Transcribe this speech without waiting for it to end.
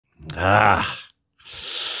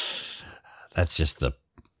That's just the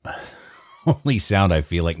only sound I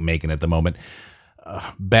feel like making at the moment.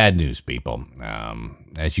 Bad news, people.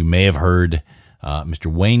 As you may have heard,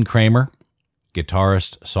 Mr. Wayne Kramer,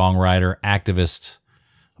 guitarist, songwriter, activist,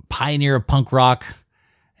 pioneer of punk rock,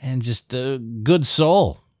 and just a good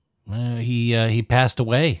soul. He passed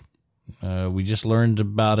away. We just learned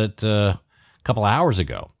about it a couple hours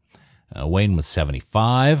ago. Wayne was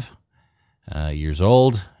 75 years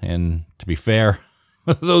old, and to be fair,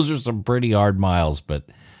 those are some pretty hard miles, but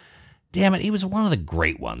damn it, he was one of the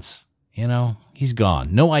great ones. You know, he's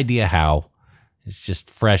gone. No idea how. It's just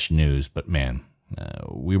fresh news, but man,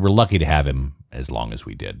 we were lucky to have him as long as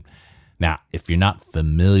we did. Now, if you're not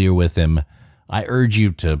familiar with him, I urge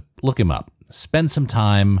you to look him up. Spend some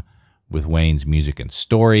time with Wayne's music and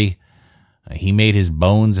story. He made his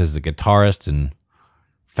bones as the guitarist and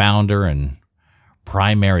founder and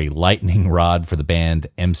primary lightning rod for the band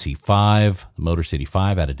MC5, the Motor City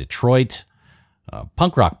 5 out of Detroit.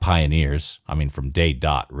 Punk rock pioneers, from day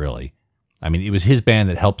dot, really. It was his band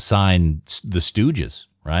that helped sign the Stooges,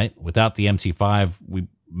 right? Without the MC5, we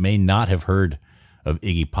may not have heard of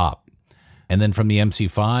Iggy Pop. And then from the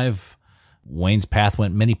MC5, Wayne's path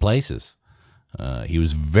went many places. He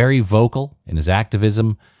was very vocal in his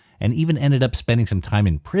activism and even ended up spending some time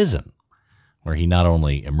in prison, where he not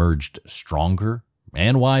only emerged stronger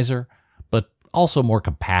and wiser, but also more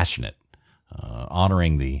compassionate,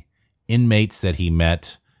 honoring the inmates that he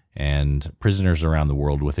met and prisoners around the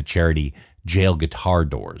world with a charity, Jail Guitar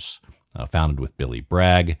Doors, founded with Billy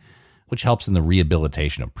Bragg, which helps in the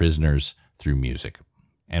rehabilitation of prisoners through music.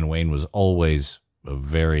 And Wayne was always a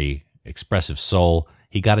very expressive soul.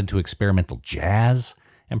 He got into experimental jazz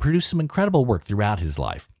and produced some incredible work throughout his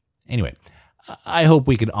life. Anyway, I hope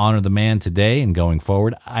we could honor the man today and going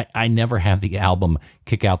forward. I never have the album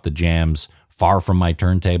Kick Out the Jams far from my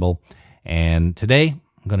turntable. And today,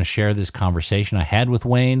 I'm going to share this conversation I had with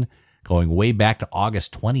Wayne going way back to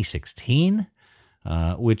August 2016,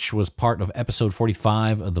 which was part of episode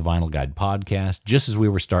 45 of the Vinyl Guide podcast. Just as we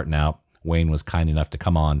were starting out, Wayne was kind enough to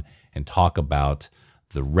come on and talk about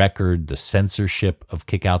the record, the censorship of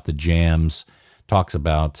Kick Out the Jams, talks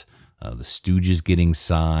about the Stooges getting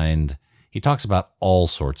signed. He talks about all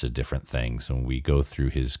sorts of different things, and we go through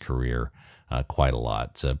his career quite a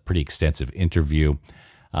lot. It's a pretty extensive interview.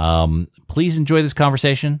 Please enjoy this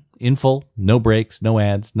conversation in full. No breaks, no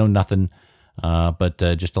ads, no nothing, but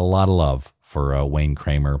just a lot of love for Wayne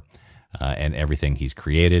Kramer and everything he's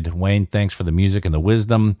created. Wayne, thanks for the music and the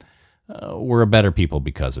wisdom. We're a better people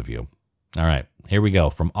because of you. All right, here we go.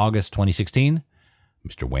 From August 2016,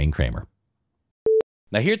 Mr. Wayne Kramer.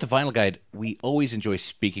 Now, here at the Vinyl Guide, we always enjoy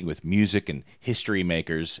speaking with music and history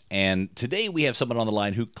makers, and today we have someone on the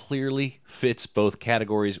line who clearly fits both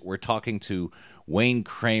categories. We're talking to Wayne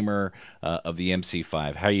Kramer of the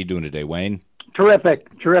MC5. How are you doing today, Wayne? Terrific.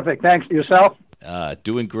 Thanks. Yourself?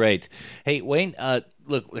 Doing great. Hey, Wayne,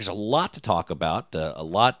 look, there's a lot to talk about. A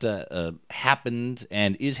lot happened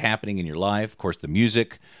and is happening in your life. Of course, the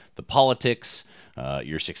music, the politics,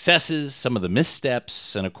 your successes, some of the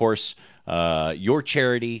missteps, and of course, your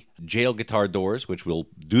charity, Jail Guitar Doors, which we'll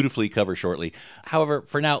dutifully cover shortly. However,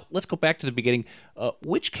 for now, let's go back to the beginning.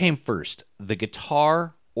 Which came first, the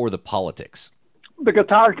guitar or the politics? The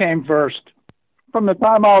guitar came first. From the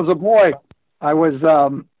time I was a boy, I was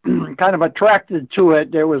kind of attracted to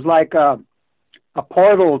it. It was like a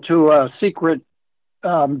portal to a secret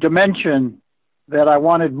dimension that I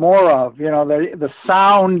wanted more of. You know, the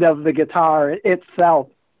sound of the guitar itself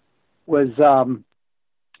was,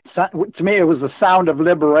 to me, it was the sound of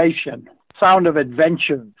liberation, sound of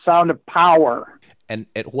adventure, sound of power. And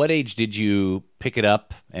at what age did you pick it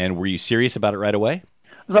up, and were you serious about it right away?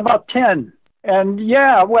 I was about 10. And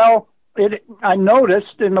yeah, well, I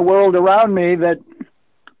noticed in the world around me that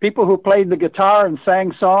people who played the guitar and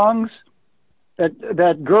sang songs,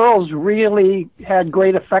 that girls really had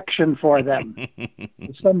great affection for them.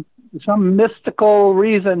 some mystical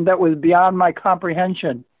reason that was beyond my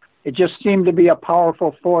comprehension. It just seemed to be a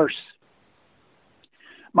powerful force.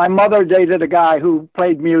 My mother dated a guy who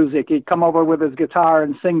played music. He'd come over with his guitar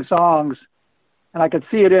and sing songs, and I could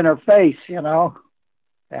see it in her face, you know.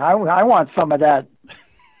 I want some of that.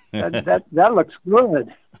 That looks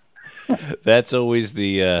good. That's always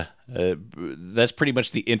the that's pretty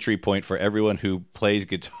much the entry point for everyone who plays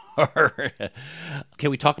guitar.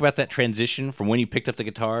 Can we talk about that transition from when you picked up the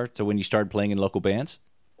guitar to when you started playing in local bands?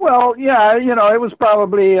 Well, yeah, you know, it was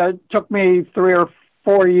probably took me 3 or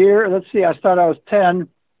 4 years. Let's see, I was 10.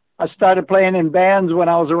 I started playing in bands when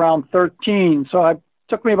I was around 13. So it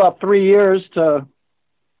took me about 3 years to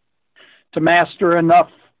master enough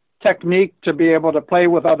technique to be able to play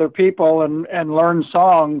with other people and learn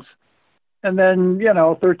songs. And then,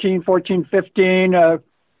 13, 14, 15,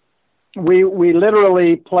 we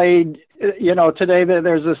literally played, today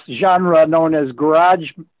there's this genre known as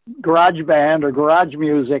garage band or garage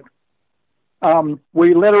music.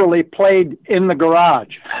 We literally played in the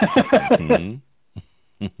garage. Mm-hmm.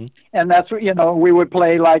 Mm-hmm. And that's what, we would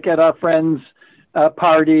play like at our friends'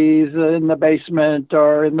 parties in the basement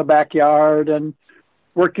or in the backyard, and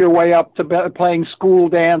work your way up to playing school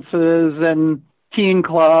dances and teen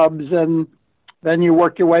clubs, and then you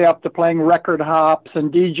work your way up to playing record hops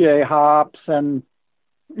and DJ hops and,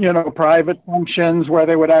 private functions where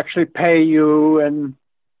they would actually pay you. And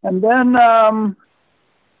then, I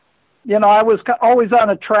was always on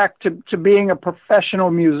a track to being a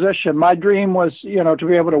professional musician. My dream was, to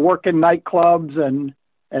be able to work in nightclubs and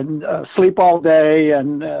sleep all day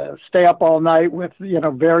and stay up all night with,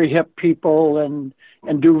 very hip people and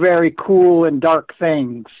do very cool and dark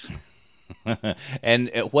things. And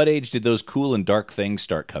at what age did those cool and dark things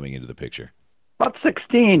start coming into the picture? About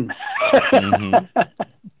 16. Mm-hmm.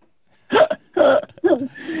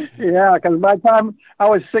 Yeah, because by the time I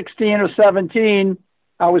was 16 or 17,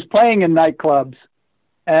 I was playing in nightclubs.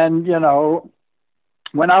 And,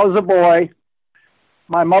 when I was a boy,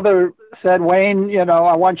 my mother said, Wayne,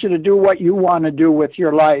 I want you to do what you want to do with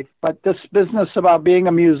your life. But this business about being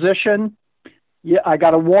a musician, I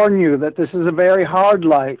got to warn you that this is a very hard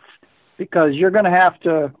life, because you're going to have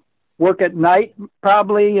to work at night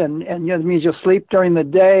probably, and it means you'll sleep during the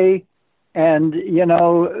day. And,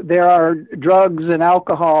 there are drugs and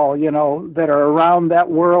alcohol, that are around that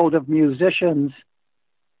world of musicians.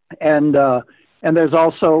 And there's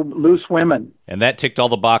also loose women. And that ticked all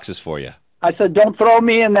the boxes for you. I said, don't throw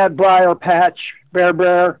me in that briar patch,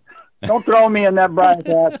 Bear. Don't throw me in that briar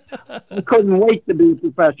patch. I couldn't wait to be a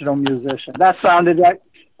professional musician. That sounded like,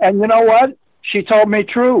 and you know what? She told me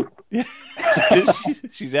true.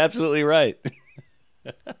 She's absolutely right.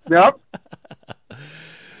 Yep.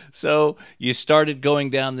 So you started going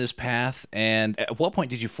down this path, and at what point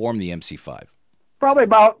did you form the MC5? Probably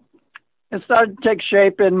it started to take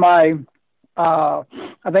shape in my, I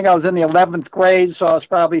think I was in the 11th grade, so I was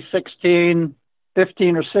probably 15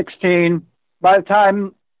 or 16. By the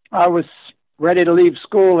time I was ready to leave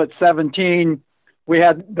school at 17,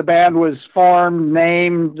 the band was formed,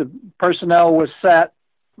 named, the personnel was set.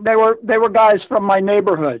 They were guys from my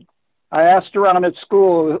neighborhood. I asked around at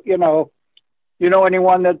school,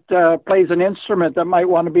 anyone that plays an instrument that might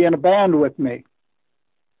want to be in a band with me.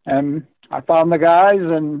 And I found the guys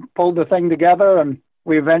and pulled the thing together, and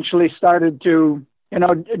we eventually started to,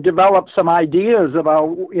 develop some ideas about,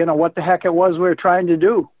 what the heck it was we were trying to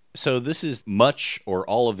do. So this is much or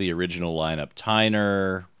all of the original lineup,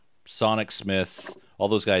 Tyner, Sonic Smith, all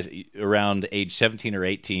those guys around age 17 or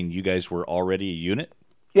 18, you guys were already a unit?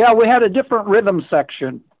 Yeah, we had a different rhythm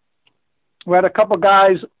section. We had a couple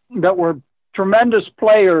guys that were tremendous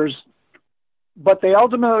players, but they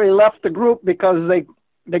ultimately left the group because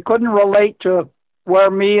they couldn't relate to where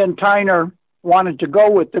me and Tyner wanted to go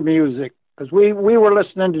with the music. Because we were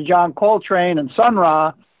listening to John Coltrane and Sun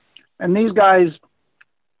Ra, and these guys,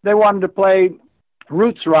 they wanted to play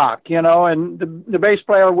roots rock, and the bass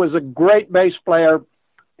player was a great bass player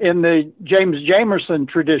in the James Jamerson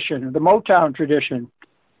tradition, the Motown tradition.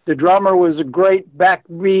 The drummer was a great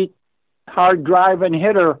backbeat, hard driving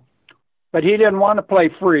hitter, but he didn't want to play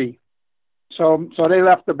free. So they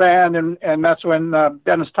left the band, and that's when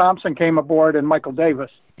Dennis Thompson came aboard and Michael Davis.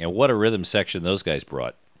 And what a rhythm section those guys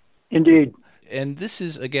brought. Indeed. And this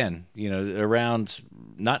is, again, around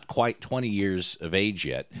not quite 20 years of age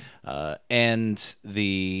yet, and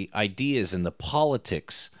the ideas and the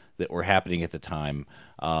politics that were happening at the time.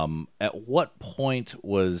 At what point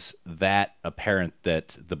was that apparent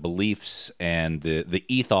that the beliefs and the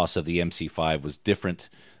ethos of the MC5 was different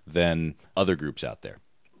than other groups out there?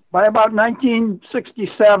 By about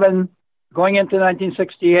 1967, going into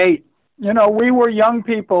 1968, we were young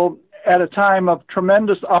people at a time of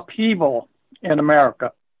tremendous upheaval in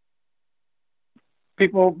America.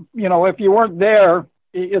 People, if you weren't there,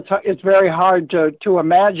 it's very hard to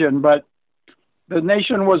imagine, but the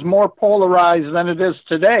nation was more polarized than it is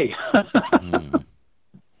today.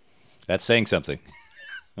 That's saying something.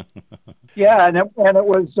 Yeah, and it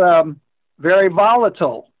was very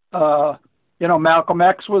volatile. Malcolm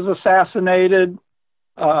X was assassinated.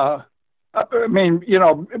 To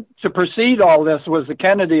precede all this was the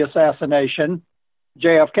Kennedy assassination,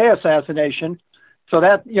 JFK assassination. So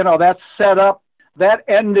that set up, that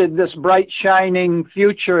ended this bright, shining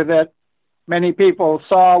future that many people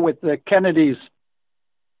saw with the Kennedys.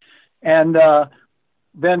 And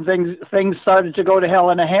then things started to go to hell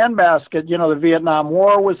in a handbasket. You know, the Vietnam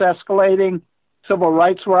War was escalating, civil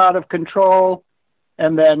rights were out of control,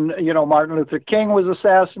 and then, you know, Martin Luther King was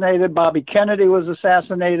assassinated, Bobby Kennedy was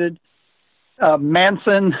assassinated,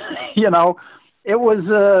 Manson. You know, it was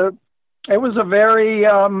a very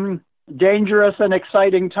dangerous and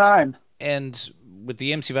exciting time. And with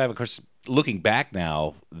the MC5, of course, looking back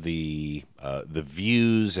now, the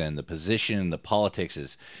views and the position, the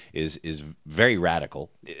politics is very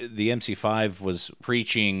radical. The MC5 was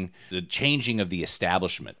preaching the changing of the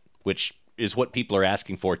establishment, which is what people are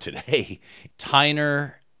asking for today.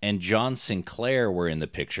 Tyner and John Sinclair were in the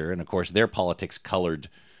picture, and of course their politics colored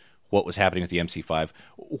what was happening with the MC5.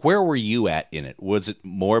 Where were you at in it? Was it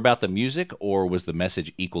more about the music, or was the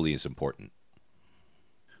message equally as important?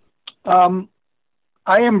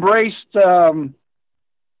 I embraced initially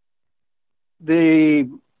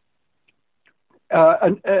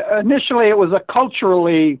it was a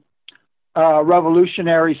culturally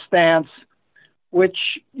revolutionary stance, which,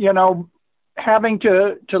 you know, having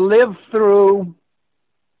to live through,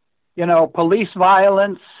 you know, police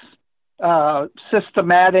violence,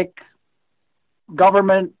 systematic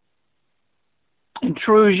government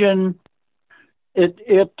intrusion, it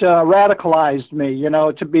radicalized me, you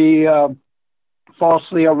know, to be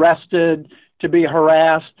falsely arrested, to be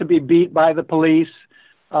harassed, to be beat by the police,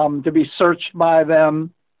 to be searched by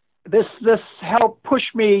them. This helped push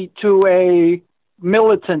me to a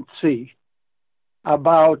militancy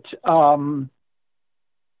about,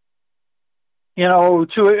 you know,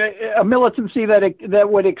 to a militancy that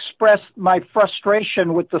would express my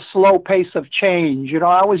frustration with the slow pace of change. You know,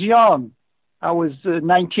 I was young. I was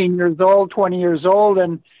 19 years old, 20 years old,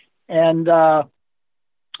 and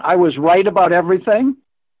I was right about everything,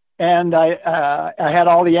 and I had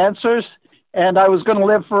all the answers, and I was going to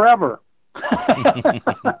live forever.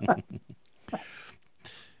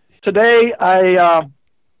 Today, I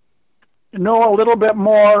know a little bit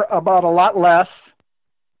more about a lot less,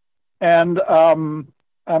 and I'm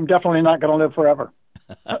definitely not going to live forever.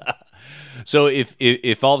 So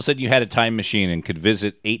if all of a sudden you had a time machine and could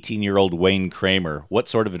visit 18-year-old Wayne Kramer, what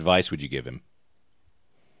sort of advice would you give him?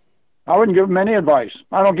 I wouldn't give him any advice.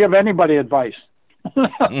 I don't give anybody advice.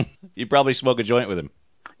 You'd probably smoke a joint with him.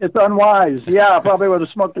 It's unwise. Yeah, I probably would have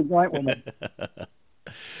smoked a joint with him.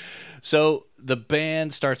 So the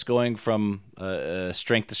band starts going from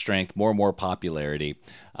strength to strength, more and more popularity.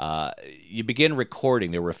 You begin recording.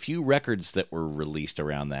 There were a few records that were released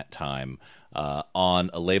around that time on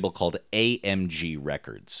a label called AMG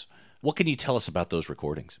Records. What can you tell us about those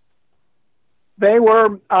recordings? They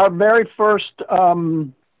were our very first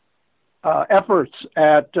efforts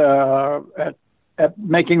at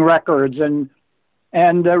making records and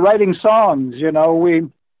writing songs. You know, we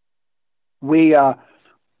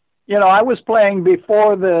you know, I was playing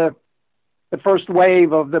before the first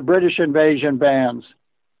wave of the British invasion bands.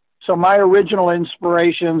 So my original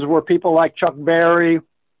inspirations were people like Chuck Berry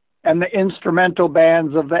and the instrumental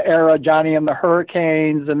bands of the era, Johnny and the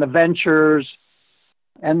Hurricanes and the Ventures,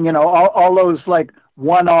 and, you know, all those like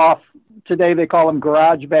one-off, today they call them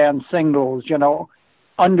garage band singles, you know,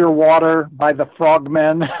 Underwater by the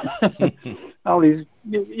Frogmen, all these,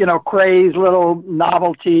 you know, crazed little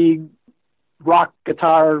novelty rock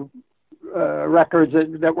guitar records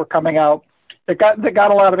that were coming out that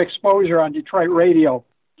got a lot of exposure on Detroit radio.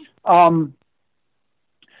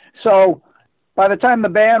 So by the time the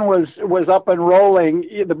band was up and rolling,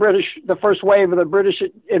 the first wave of the British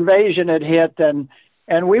invasion had hit,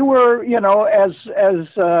 and we were, you know, as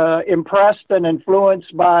impressed and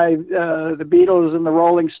influenced by the Beatles and the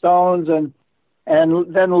Rolling Stones, and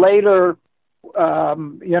then later,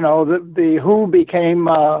 you know, the Who became.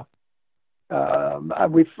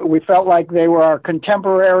 We felt like they were our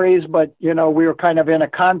contemporaries, but, you know, we were kind of in a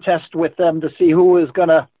contest with them to see who was going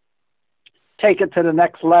to take it to the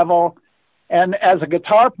next level. And as a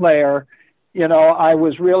guitar player, you know, I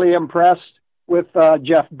was really impressed with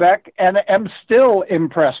Jeff Beck, and am still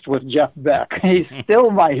impressed with Jeff Beck. He's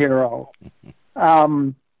still my hero.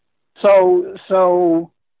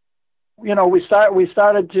 So you know, we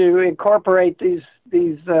started to incorporate these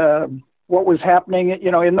what was happening,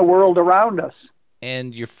 you know, in the world around us.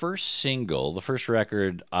 And your first single, the first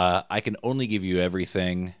record, I Can Only Give You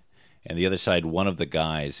Everything, and the other side, One of the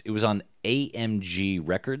Guys, it was on AMG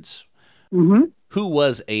Records. Mm-hmm. Who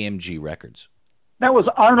was AMG Records? That was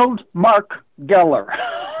Arnold Mark Geller.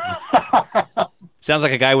 Sounds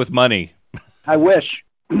like a guy with money. I wish.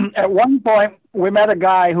 At one point, we met a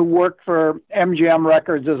guy who worked for MGM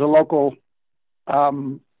Records as a local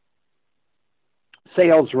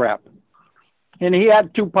sales rep. And he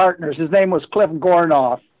had two partners. His name was Cliff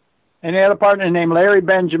Gornoff. and he had a partner named Larry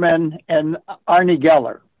Benjamin and Arnie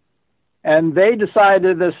Geller. And they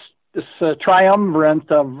decided this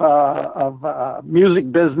triumvirate of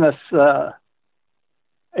music business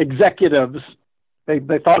executives. They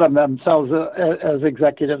thought of themselves as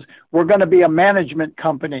executives. We're going to be a management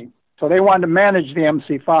company. So they wanted to manage the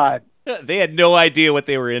MC5. They had no idea what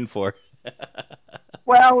they were in for.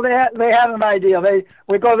 Well, they had an idea.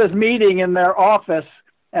 We go to this meeting in their office,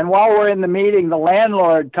 and while we're in the meeting, the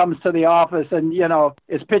landlord comes to the office and, you know,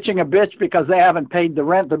 is pitching a bitch because they haven't paid the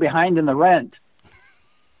rent. They're behind in the rent.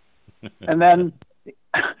 and then,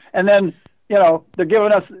 you know, they're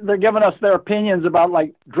giving us their opinions about,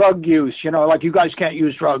 like, drug use, you know, like, you guys can't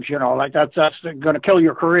use drugs, you know, like that's going to kill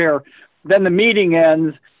your career. Then the meeting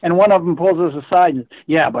ends, and one of them pulls us aside and,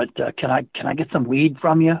 yeah, but can I get some weed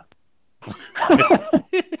from you?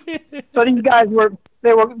 So these guys were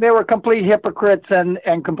complete hypocrites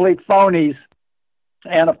and complete phonies.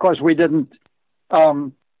 And of course we didn't,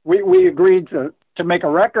 we agreed to make a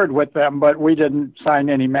record with them, but we didn't sign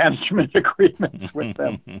any management agreements with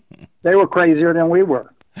them. They were crazier than we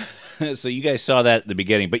were. So you guys saw that at the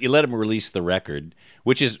beginning, but you let them release the record,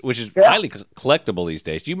 which is highly collectible these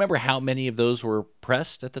days. Do you remember how many of those were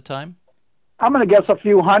pressed at the time? I'm going to guess a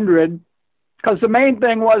few hundred, because the main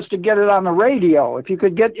thing was to get it on the radio. If you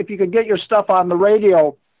could get your stuff on the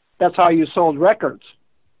radio, that's how you sold records.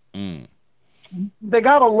 Mm. They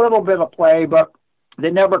got a little bit of play, but they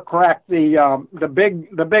never cracked the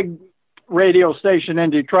big radio station in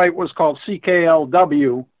Detroit was called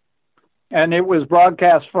CKLW. And it was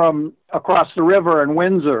broadcast from across the river in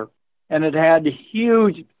Windsor, and it had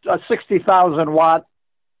huge 60,000 watt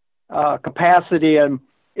capacity, and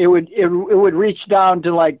it would reach down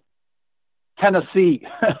to like Tennessee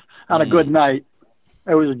on a good night.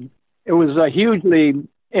 It was a hugely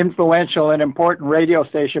influential and important radio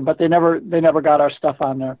station, but they never got our stuff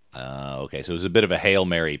on there. Okay, so it was a bit of a Hail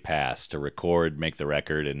Mary pass to record, make the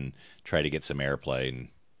record, and try to get some airplay and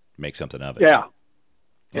make something of it. Yeah.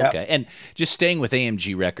 Okay, and just staying with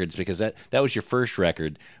AMG Records, because that was your first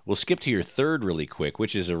record, we'll skip to your third really quick,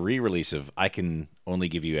 which is a re-release of I Can Only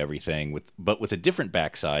Give You Everything, but with a different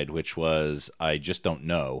backside, which was I Just Don't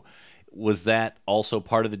Know. Was that also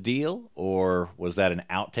part of the deal, or was that an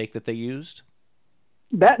outtake that they used?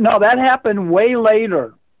 That happened way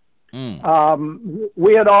later. Mm.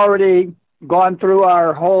 We had already gone through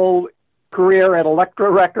our whole career at Elektra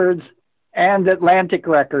Records and Atlantic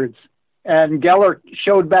Records. And Geller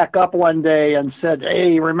showed back up one day and said,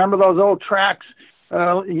 "Hey, remember those old tracks?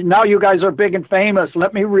 Now you guys are big and famous.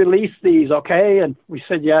 Let me release these, okay?" And we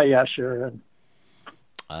said, "Yeah, sure."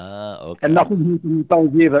 Okay. And nothing happened with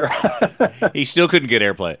those either. He still couldn't get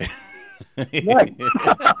airplay.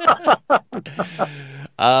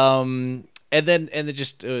 And then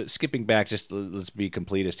just skipping back, just let's be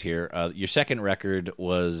completist here. Your second record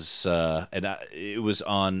was, it was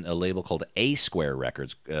on a label called A Square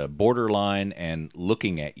Records, Borderline and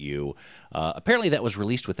Looking at You. Apparently, that was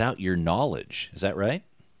released without your knowledge. Is that right?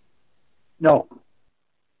 No,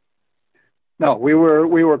 we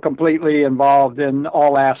were completely involved in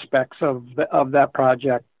all aspects of that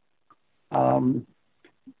project.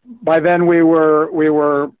 By then, we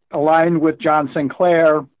were aligned with John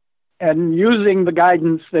Sinclair, and using the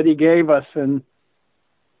guidance that he gave us, and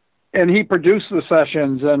he produced the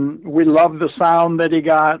sessions, and we loved the sound that he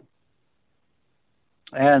got.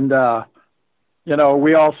 And,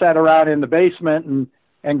 we all sat around in the basement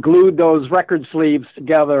and glued those record sleeves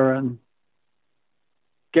together, and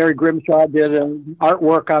Gary Grimshaw did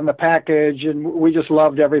artwork on the package, and we just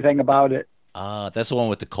loved everything about it. That's the one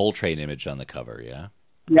with the Coltrane image on the cover, yeah?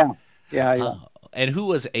 Yeah. And who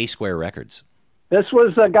was A Square Records? This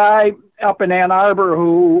was a guy up in Ann Arbor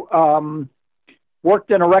who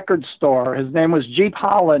worked in a record store. His name was Jeep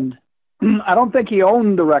Holland. I don't think he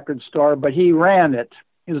owned the record store, but he ran it.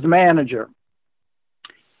 He was the manager.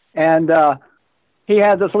 And he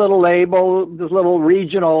had this little label, this little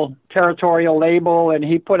regional territorial label, and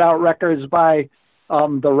he put out records by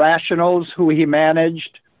the Rationals, who he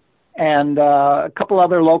managed, and a couple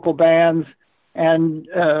other local bands. And,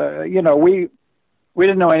 we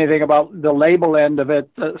didn't know anything about the label end of it.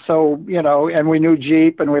 And we knew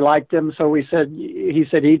Jeep and we liked him. So he said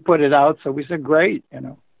he'd put it out. So we said, great,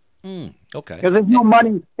 Okay. Because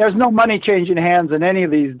there's no money changing hands in any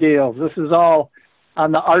of these deals. This is all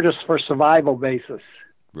on the artist for survival basis.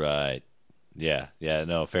 Right. Yeah.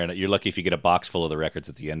 No, fair enough. You're lucky if you get a box full of the records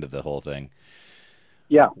at the end of the whole thing.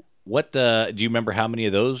 Yeah. What, do you remember how many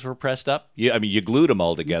of those were pressed up? You glued them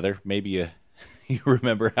all together. Maybe you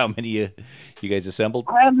remember how many you guys assembled?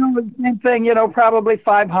 I don't know, the same thing, probably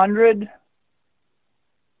 500.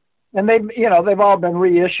 and they've all been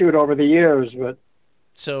reissued over the years. But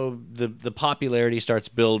so the popularity starts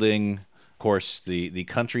building. Of course, the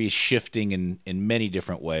country is shifting in many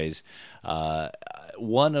different ways.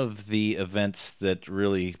 One of the events that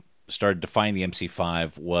really started defining the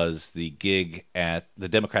MC5 was the gig at the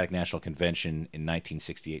Democratic National Convention in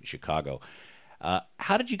 1968 in Chicago.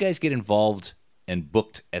 How did you guys get involved and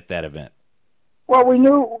booked at that event? Well, we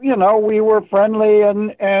knew, we were friendly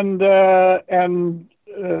and in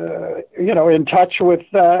touch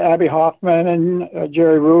with Abby Hoffman and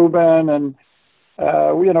Jerry Rubin, and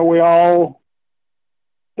there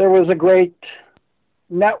was a great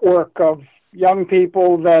network of young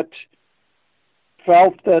people that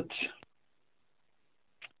felt that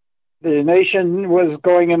the nation was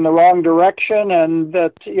going in the wrong direction, and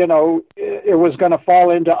that it was going to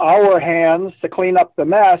fall into our hands to clean up the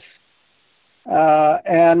mess,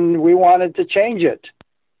 and we wanted to change it.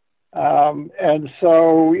 And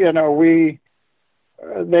so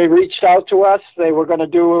they reached out to us. They were going to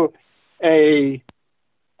do a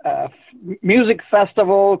music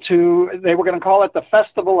festival they were going to call it the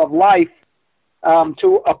Festival of Life,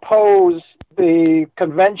 to oppose the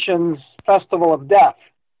convention's Festival of Death.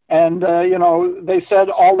 And, they said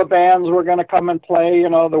all the bands were going to come and play,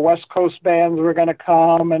 the West Coast bands were going to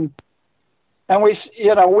come. And our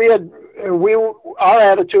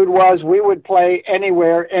attitude was we would play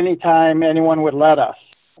anywhere, anytime anyone would let us.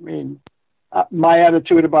 I mean, my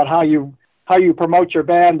attitude about how you promote your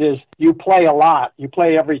band is you play a lot. You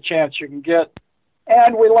play every chance you can get.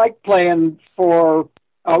 And we like playing for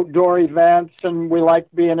outdoor events, and we like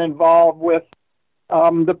being involved with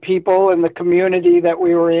the people and the community that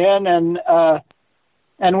we were in, and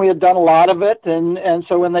we had done a lot of it. And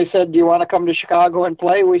so when they said, "Do you want to come to Chicago and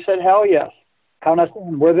play?" we said, "Hell yes, count us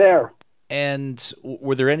in. We're there." And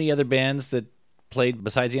were there any other bands that played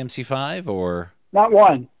besides the MC5, or not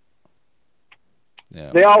one?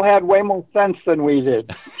 Yeah. They all had way more sense than we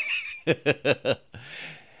did.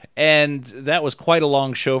 And that was quite a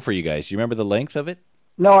long show for you guys. Do you remember the length of it?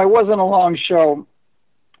 No, it wasn't a long show,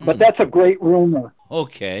 but that's a great rumor.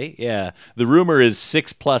 Okay, yeah. The rumor is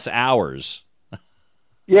 6+ hours.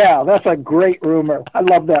 Yeah, that's a great rumor. I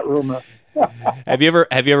love that rumor. Have you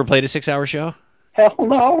ever played a 6-hour show? Hell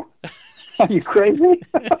no. Are you crazy?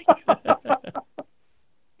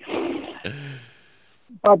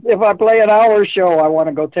 But if I play an hour show, I want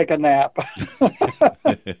to go take a nap.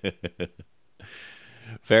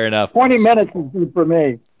 Fair enough. 20 minutes is good for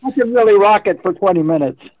me. I can really rock it for 20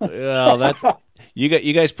 minutes. Well, that's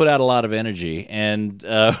you guys put out a lot of energy, and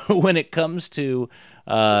when it comes to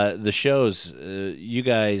the shows, you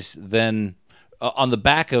guys then on the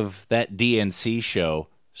back of that DNC show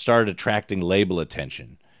started attracting label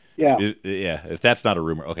attention. Yeah, yeah. If that's not a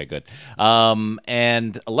rumor, okay, good.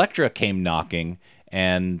 And Elektra came knocking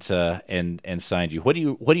and signed you. What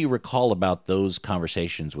do you recall about those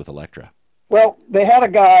conversations with Elektra? Well, they had a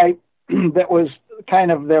guy that was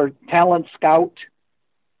kind of their talent scout,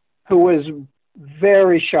 who was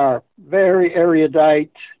very sharp, very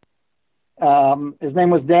erudite. His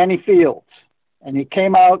name was Danny Fields, and he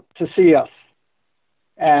came out to see us.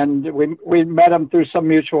 And we met him through some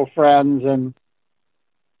mutual friends, and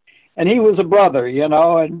he was a brother,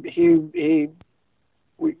 and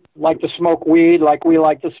we liked to smoke weed like we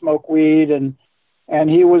like to smoke weed, and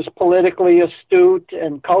he was politically astute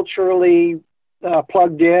and culturally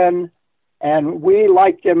plugged in, and we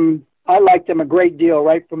liked him. I liked him a great deal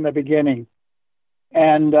right from the beginning.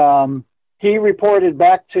 And he reported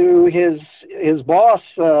back to his boss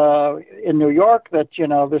in New York that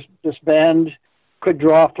this band could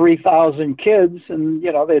draw 3,000 kids, and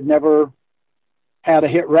they'd never had a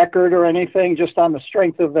hit record or anything, just on the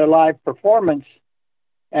strength of their live performance,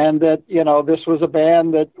 and that this was a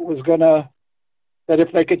band that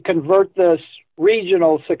if they could convert this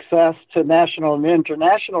regional success to national and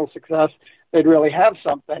international success, they'd really have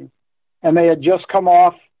something. And they had just come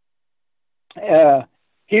off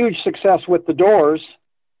huge success with the Doors,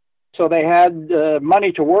 so they had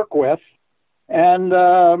money to work with, and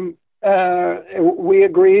we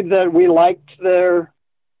agreed that we liked their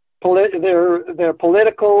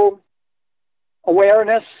political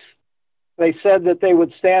awareness. They said that they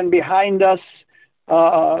would stand behind us,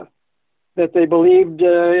 that they believed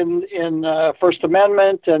in First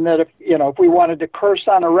Amendment, and that if we wanted to curse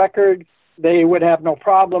on a record, they would have no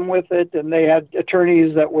problem with it, and they had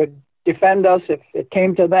attorneys that would defend us if it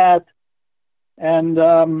came to that.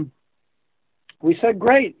 And we said,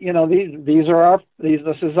 great,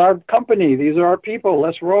 this is our company, these are our people.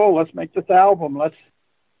 Let's roll. Let's make this album. Let's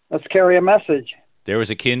carry a message. There was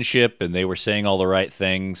a kinship, and they were saying all the right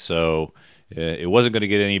things, so it wasn't going to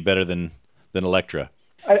get any better than Elektra.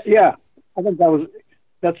 Yeah, I think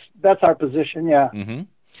that's our position. Yeah. Mm-hmm.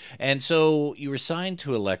 And so you were signed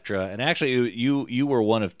to Elektra, and actually you were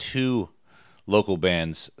one of two local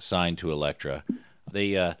bands signed to Elektra.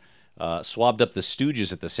 They swabbed up the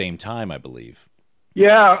Stooges at the same time, I believe.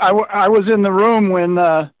 Yeah, I was in the room when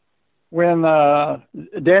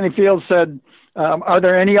Danny Fields said, "Are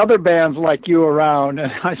there any other bands like you around?"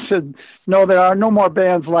 And I said, "No, there are no more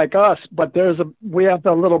bands like us, but we have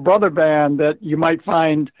a little brother band that you might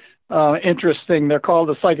find interesting. They're called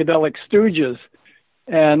the Psychedelic Stooges."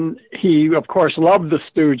 And he, of course, loved the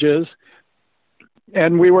Stooges.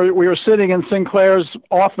 And we were sitting in Sinclair's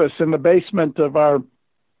office in the basement of our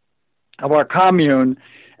commune,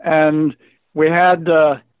 and we had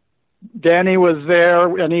Danny was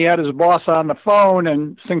there, and he had his boss on the phone,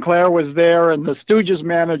 and Sinclair was there, and the Stooges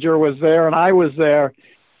manager was there, and I was there,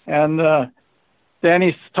 and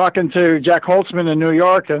Danny's talking to Jack Holtzman in New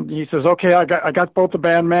York, and he says, "Okay, I got both the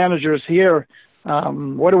band managers here.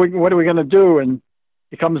 What are we going to do?" And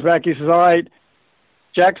he comes back. He says, "All right,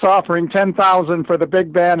 Jack's offering 10,000 for the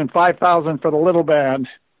big band and 5,000 for the little band."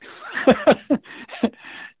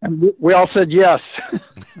 And we all said yes.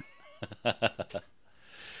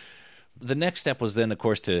 The next step was then, of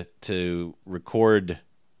course, to record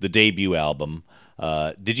the debut album.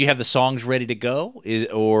 Did you have the songs ready to go,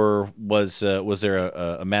 or was there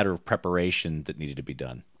a matter of preparation that needed to be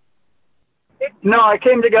done? No, it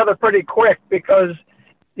came together pretty quick because,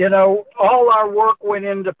 all our work went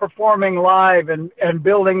into performing live and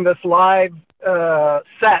building this live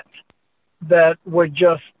set that would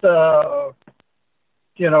just,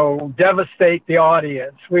 devastate the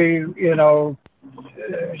audience. We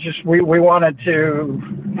wanted to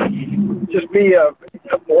just be a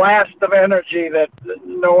blast of energy that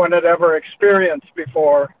no one had ever experienced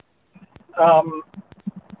before.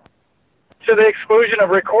 To the exclusion of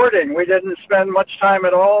recording. We didn't spend much time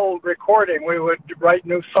at all recording. We would write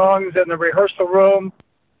new songs in the rehearsal room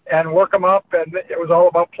and work them up, and it was all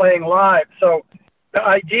about playing live. So the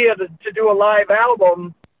idea to do a live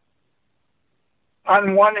album,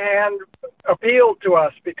 on one hand, appealed to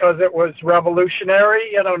us because it was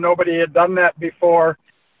revolutionary. Nobody had done that before.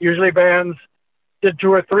 Usually bands did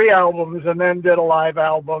 2 or 3 albums and then did a live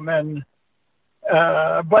album, and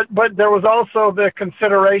but there was also the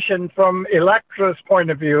consideration from Elektra's point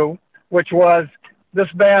of view, which was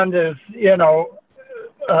this band is,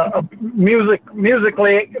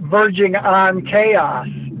 musically verging on chaos,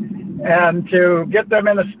 and to get them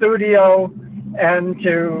in a studio and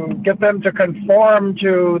to get them to conform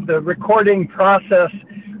to the recording process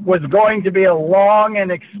was going to be a long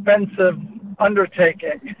and expensive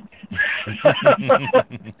undertaking.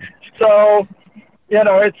 So,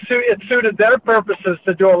 it suited their purposes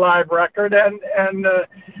to do a live record, and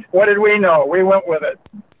what did we know? We went with it.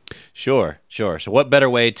 Sure. So what better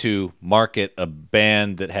way to market a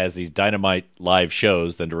band that has these dynamite live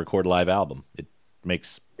shows than to record a live album? It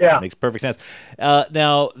makes perfect sense.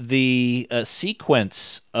 Now, the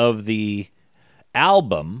sequence of the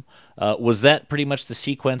album, was that pretty much the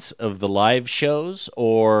sequence of the live shows,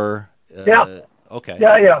 or? Yeah. Okay.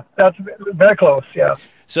 Yeah. That's very close, yeah.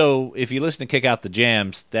 So if you listen to Kick Out the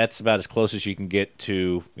Jams, that's about as close as you can get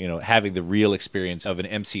to, having the real experience of an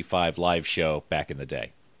MC5 live show back in the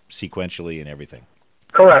day, sequentially and everything.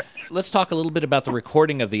 Correct. Let's talk a little bit about the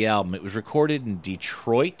recording of the album. It was recorded in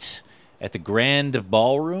Detroit at the Grand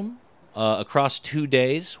Ballroom across 2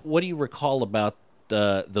 days. What do you recall about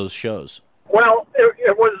those shows? Well,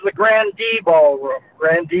 it was the Grand D Ballroom,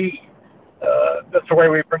 Grand D. That's the way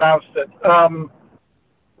we pronounced it.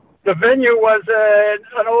 The venue was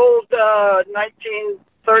an old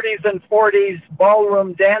 1930s and 40s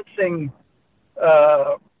ballroom dancing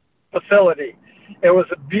facility. It was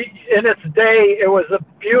in its day, it was a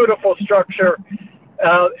beautiful structure,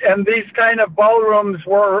 and these kind of ballrooms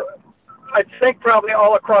were, I think, probably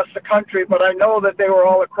all across the country, but I know that they were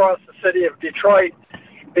all across the city of Detroit,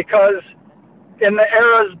 because in the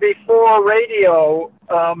eras before radio,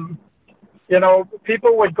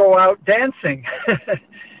 people would go out dancing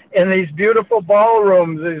in these beautiful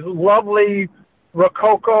ballrooms, these lovely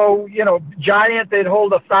Rococo, giant. They'd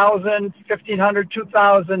hold 1,000, 1,500,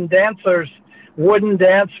 2,000 dancers, wooden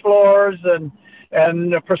dance floors, and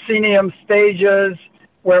proscenium stages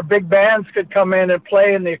where big bands could come in and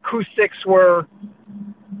play, and the acoustics were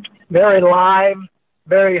very live,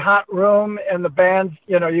 very hot room, and the bands,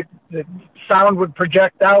 the sound would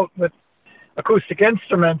project out with acoustic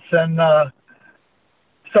instruments, and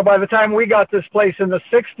so by the time we got this place in the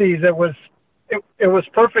 60s, it was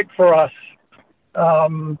perfect for us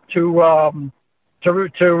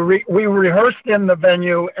we rehearsed in the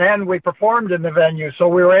venue and we performed in the venue, so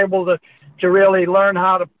we were able to to really learn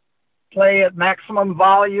how to play at maximum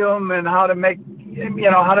volume and how to make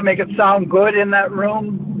it sound good in that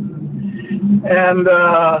room. And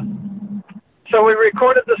so we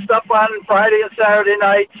recorded the stuff on Friday and Saturday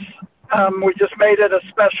nights. We just made it a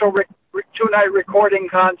special two-night recording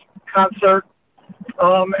concert,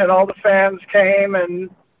 and all the fans came, and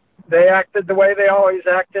they acted the way they always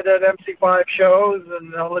acted at MC5 shows,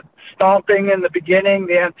 and the stomping in the beginning,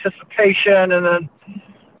 the anticipation, and then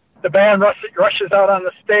the band rushes out on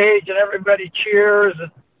the stage, and everybody cheers.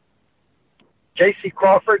 And J.C.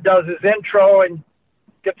 Crawford does his intro and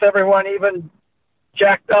gets everyone even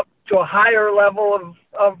jacked up to a higher level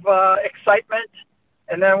of excitement.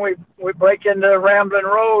 And then we break into Ramblin'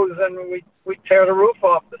 Rose, and we tear the roof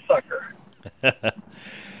off the sucker.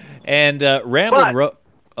 And Ramblin' Rose.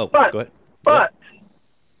 Oh, go ahead. But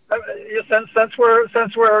since we're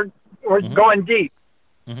mm-hmm. going deep,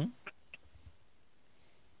 mm-hmm.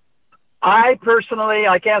 I personally,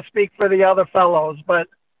 I can't speak for the other fellows, but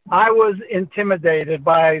I was intimidated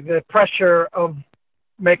by the pressure of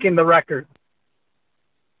making the record.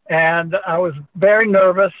 And I was very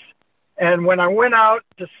nervous. And when I went out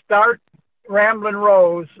to start Ramblin'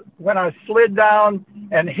 Rose, when I slid down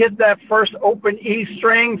and hit that first open E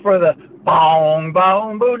string for the bong,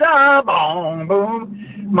 bong, boo, da, bong,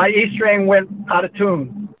 boom, my E string went out of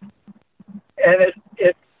tune. And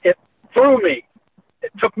it threw me.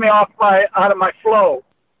 It took me out of my flow,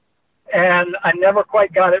 and I never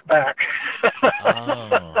quite got it back.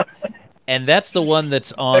 Oh. And that's the one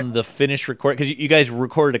that's on the finished record, because you guys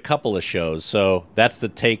recorded a couple of shows, so that's the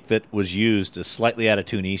take that was used, a slightly out of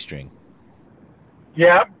tune E string.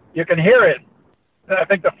 Yeah, you can hear it. I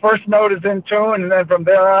think the first note is in tune, and then from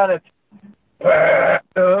there on it's.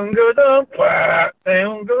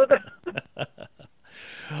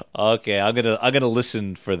 Okay, I'm gonna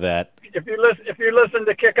listen for that. If you listen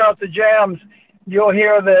to Kick Out the Jams, you'll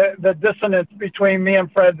hear the dissonance between me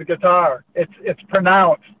and Fred's guitar. It's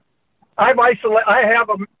pronounced. I have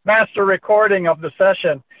a master recording of the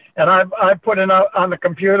session, and I've put it on the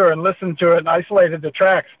computer and listened to it and isolated the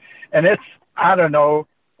tracks. And it's, I don't know,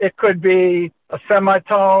 it could be a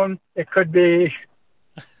semitone, it's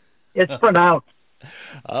pronounced.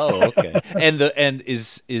 Oh, okay. And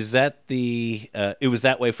is that it was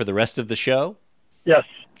that way for the rest of the show? Yes.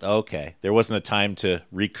 Okay. There wasn't a time to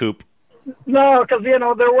recoup. No, because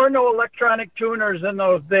there were no electronic tuners in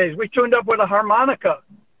those days. We tuned up with a harmonica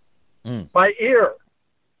by ear,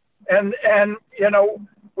 and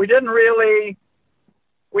we didn't really.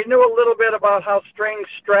 We knew a little bit about how strings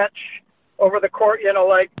stretch over the chord,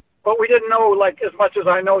 but we didn't know as much as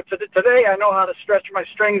I know today. I know how to stretch my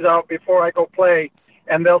strings out before I go play,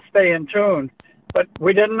 and they'll stay in tune. But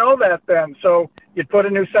we didn't know that then. So you'd put a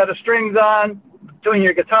new set of strings on, tune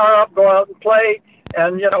your guitar up, go out and play,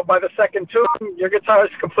 and by the second tune, your guitar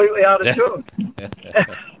is completely out of tune.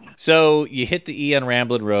 So you hit the E on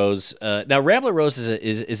Ramblin' Rose. Now, Ramblin' Rose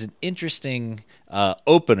is an interesting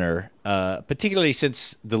opener, particularly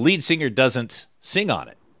since the lead singer doesn't sing on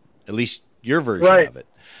it, at least your version of it.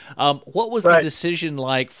 What was the decision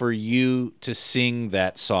like for you to sing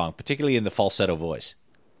that song, particularly in the falsetto voice?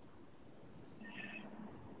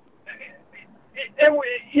 It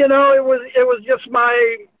was just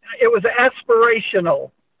it was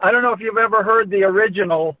aspirational. I don't know if you've ever heard the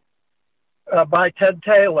original by Ted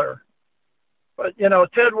Taylor, but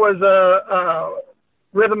Ted was a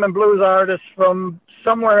rhythm and blues artist from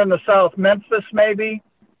somewhere in the South, Memphis maybe,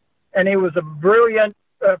 and he was a brilliant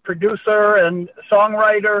producer and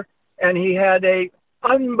songwriter, and he had a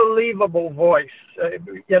unbelievable voice.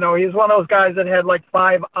 He's one of those guys that had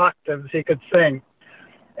 5 octaves he could sing.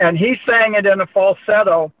 And he sang it in a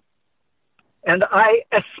falsetto, and I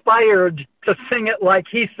aspired to sing it like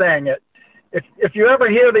he sang it. If you ever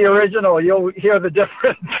hear the original, you'll hear the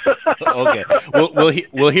difference. Okay,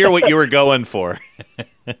 we'll hear what you were going for.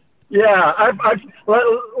 Yeah,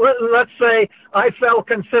 let's say I fell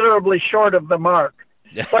considerably short of the mark,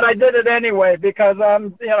 but I did it anyway because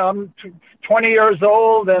I'm 20 years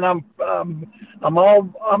old and I'm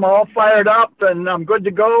all fired up and I'm good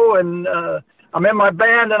to go and. I'm in my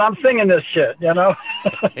band and I'm singing this shit, Yeah.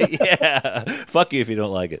 Fuck you if you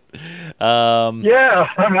don't like it. Yeah,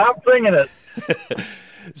 I'm singing it.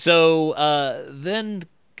 So then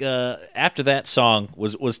after that song,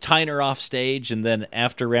 was Tyner off stage? And then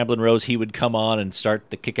after Ramblin' Rose, he would come on and start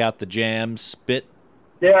to Kick Out the Jams bit?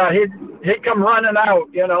 Yeah, he'd come running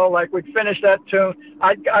out, we'd finish that tune.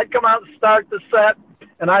 I'd come out and start the set,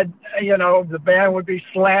 and the band would be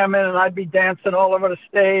slamming and I'd be dancing all over the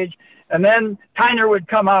stage. And then Tyner would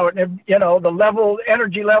come out, and the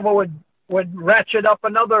energy level would ratchet up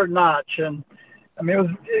another notch, and I mean, it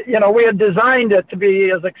was, you know, we had designed it to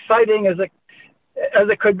be as exciting as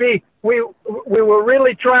it could be. We were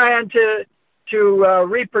really trying to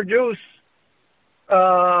reproduce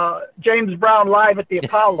James Brown live at the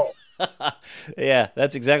Apollo. Yeah,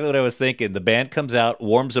 that's exactly what I was thinking. The band comes out,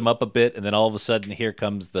 warms them up a bit, and then all of a sudden here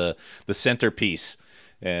comes the centerpiece.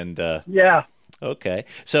 And yeah. Okay.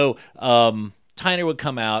 So Tyner would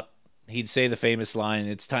come out. He'd say the famous line,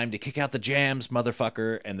 "It's time to kick out the jams,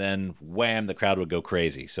 motherfucker," and then wham, the crowd would go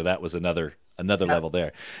crazy. So that was another level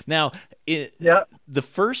there. Now, the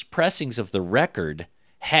first pressings of the record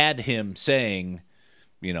had him saying,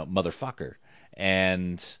 you know, motherfucker.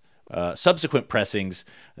 And subsequent pressings,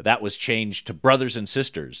 that was changed to brothers and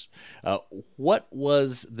sisters. What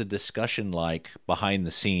was the discussion like behind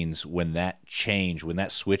the scenes when that change, when that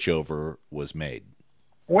switchover was made?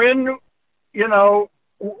 When, you know,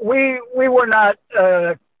 we were not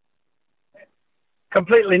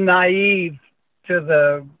completely naive to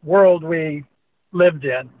the world we lived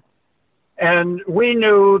in. And we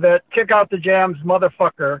knew that Kick Out the Jams,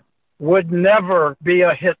 Motherfucker would never be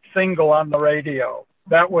a hit single on the radio.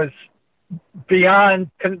 That was beyond,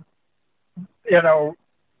 you know,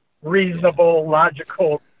 reasonable,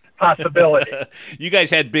 logical possibility. You guys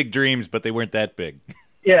had big dreams, but they weren't that big.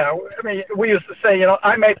 Yeah, I mean, we used to say, you know,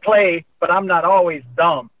 I may play, but I'm not always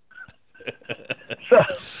dumb.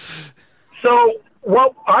 So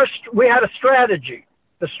we had a strategy.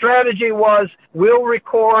 The strategy was, we'll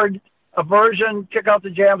record a version, Kick Out the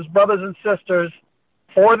Jams, Brothers and Sisters,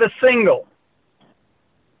 for the single.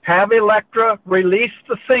 Have Elektra release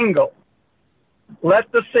the single.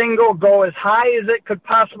 Let the single go as high as it could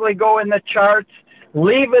possibly go in the charts.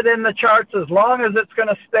 Leave it in the charts as long as it's going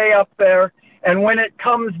to stay up there. And when it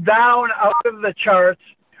comes down out of the charts,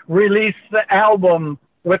 release the album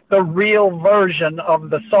with the real version of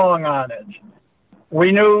the song on it.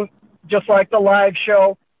 We knew, just like the live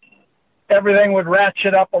show, everything would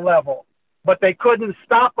ratchet up a level. But they couldn't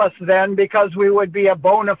stop us then because we would be a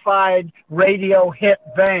bona fide radio hit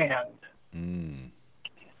band. Mm.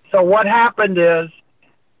 So what happened is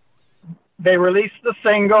they released the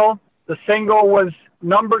single. The single was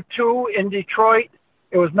 #2 in Detroit.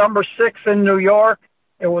 It was #6 in New York.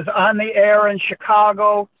 It was on the air in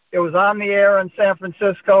Chicago. It was on the air in San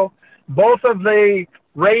Francisco. Both of the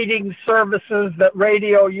rating services that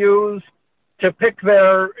radio used to pick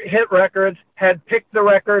their hit records had picked the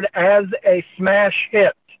record as a smash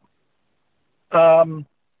hit. When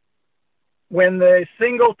the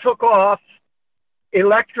single took off,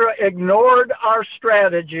 Elektra ignored our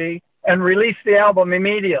strategy and released the album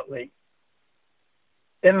immediately.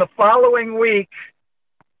 In the following week,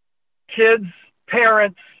 kids'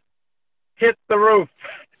 parents hit the roof.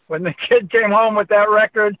 When the kid came home with that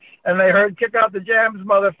record and they heard Kick Out the Jams,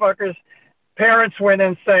 Motherfuckers, parents went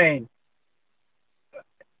insane.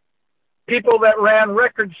 People that ran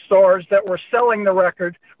record stores that were selling the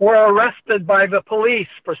record were arrested by the police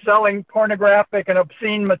for selling pornographic and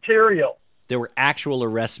obscene material. There were actual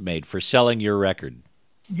arrests made for selling your record.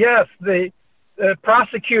 Yes, the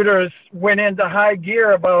prosecutors went into high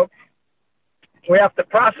gear about, we have to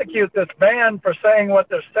prosecute this band for saying what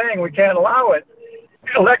they're saying. We can't allow it.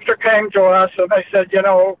 Elektra came to us and they said, you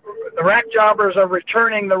know, the rack jobbers are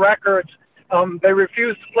returning the records. They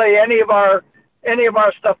refuse to play any of our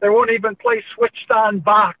stuff. They won't even play Switched On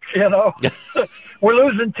Bach, you know. We're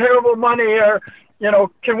losing terrible money here. You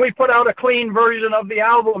know, can we put out a clean version of the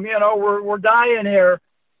album? You know, we're dying here.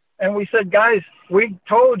 And we said, guys, we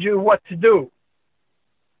told you what to do.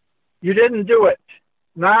 You didn't do it.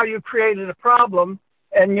 Now you created a problem.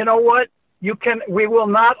 And you know what? We will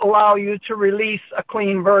not allow you to release a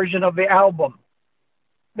clean version of the album.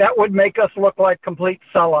 That would make us look like complete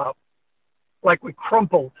sellout, like we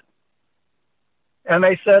crumpled. And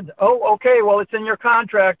they said, oh, okay, well, it's in your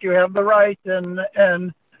contract. You have the right.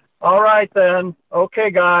 And all right, then. Okay,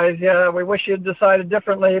 guys. Yeah, we wish you'd decided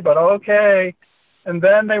differently, but okay. And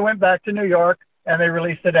then they went back to New York and they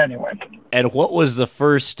released it anyway. And what was the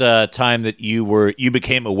first time that you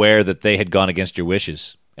became aware that they had gone against your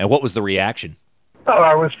wishes? And what was the reaction? Oh,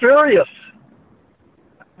 I was furious.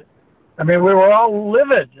 I mean, we were all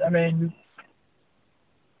livid. I mean,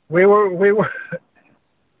 we were,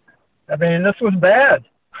 I mean, this was bad.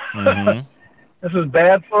 Mm-hmm. This was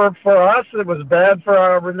bad for us. It was bad for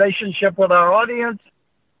our relationship with our audience.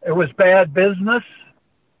 It was bad business.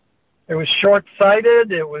 It was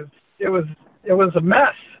short-sighted. It was a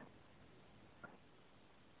mess.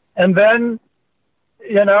 And then,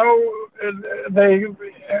 you know,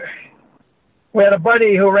 we had a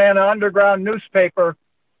buddy who ran an underground newspaper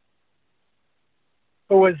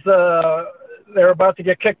who was, they were about to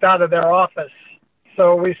get kicked out of their office.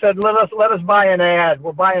 So we said, let us buy an ad.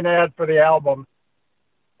 We'll buy an ad for the album.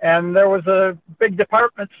 And there was a big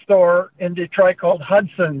department store in Detroit called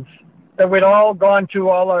Hudson's that we'd all gone to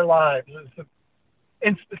all our lives. It was an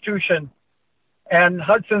institution. And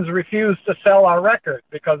Hudson's refused to sell our record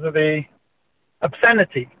because of the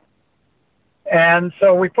obscenity. And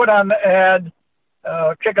so we put on the ad,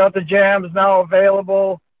 Kick Out the Jams, now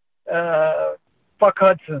available, fuck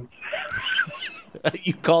Hudson's.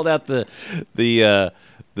 You called out the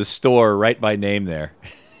store right by name there.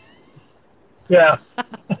 Yeah.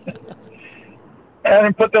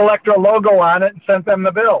 And put the Elektra logo on it and sent them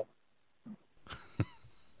the bill.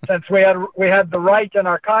 Since we had the right in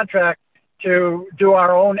our contract to do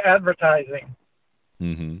our own advertising.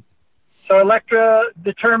 Mm-hmm. So Elektra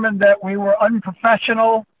determined that we were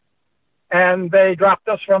unprofessional, and they dropped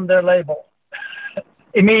us from their label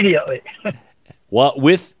immediately. Well,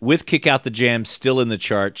 with Kick Out the Jam still in the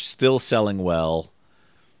charts, still selling well,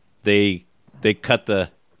 they pulled the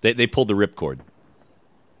ripcord.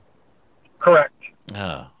 Correct.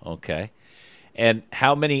 Oh, okay. And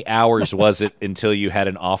how many hours was it until you had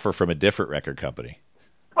an offer from a different record company?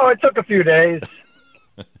 Oh, it took a few days.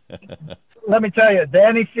 Let me tell you,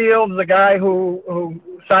 Danny Fields, the guy who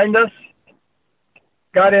signed us,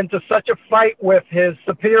 got into such a fight with his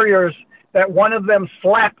superiors that one of them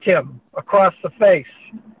slapped him across the face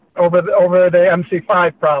over the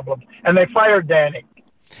MC5 problem, and they fired Danny.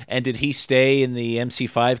 And did he stay in the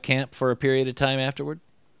MC5 camp for a period of time afterward?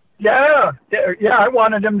 Yeah, I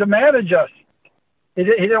wanted him to manage us. He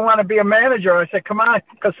didn't want to be a manager. I said, come on,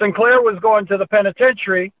 because Sinclair was going to the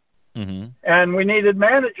penitentiary, mm-hmm. and we needed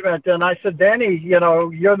management. And I said, Danny, you're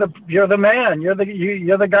the man. You're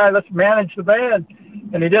the guy that's managed the band.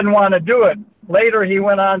 And he didn't want to do it. Later, he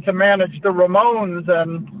went on to manage the Ramones,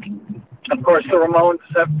 and of course, the Ramones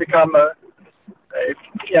have become a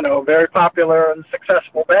very popular and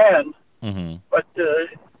successful band. Mm-hmm. But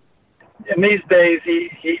in these days, he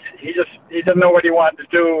didn't know what he wanted to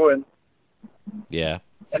do, and yeah.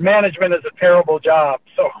 And management is a terrible job,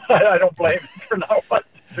 so I don't blame him for not wanting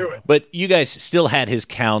to do it. But you guys still had his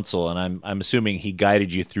counsel, and I'm assuming he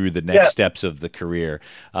guided you through the next steps of the career.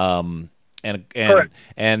 The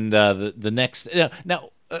next now,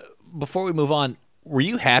 before we move on, were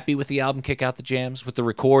you happy with the album Kick Out the Jams, with the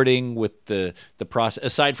recording, with the process,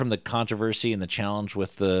 aside from the controversy and the challenge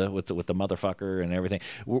with the motherfucker and everything?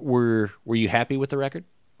 Were you happy with the record?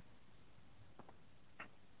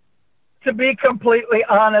 To be completely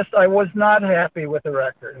honest, I was not happy with the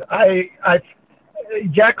record.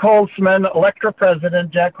 Jack Holtzman, Elektra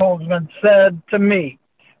president Jack Holtzman, said to me,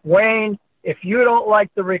 Wayne, if you don't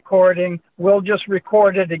like the recording, we'll just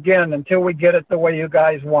record it again until we get it the way you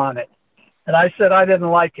guys want it. And I said I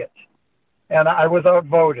didn't like it, and I was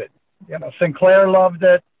outvoted. Sinclair loved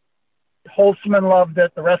it, Holtzman loved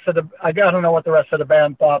it. I don't know what the rest of the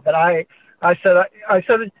band thought, but I said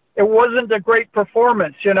it wasn't a great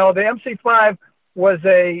performance. The MC5 was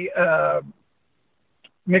a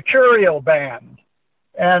mercurial band,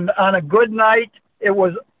 and on a good night, it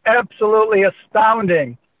was absolutely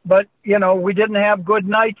astounding. But we didn't have good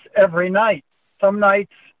nights every night. Some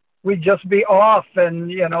nights we'd just be off,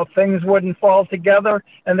 and things wouldn't fall together.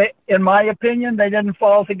 And in my opinion, they didn't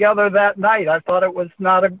fall together that night. I thought it was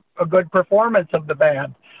not a good performance of the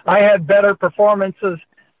band. I had better performances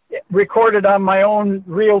recorded on my own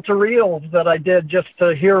reel-to-reels that I did just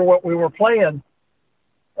to hear what we were playing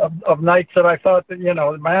of nights that I thought that,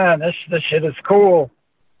 man, this shit is cool.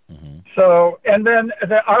 Mm-hmm. So, and then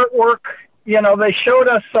the artwork, they showed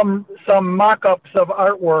us some mock-ups of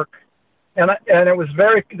artwork, and it was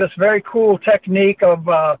this very cool technique of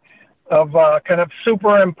kind of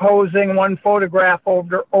superimposing one photograph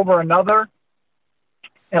over another.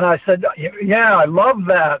 And I said, yeah, I love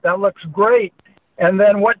that. That looks great. And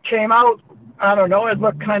then what came out, I don't know, it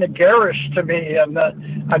looked kind of garish to me. And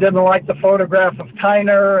I didn't like the photograph of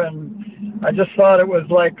Tyner, and I just thought it was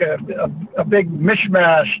like a big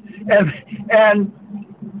mishmash. And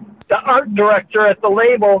the art director at the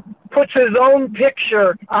label puts his own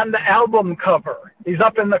picture on the album cover. He's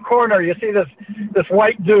up in the corner. You see this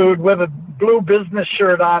white dude with a blue business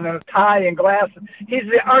shirt on and a tie and glasses. He's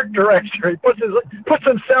the art director. He puts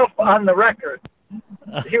himself on the record.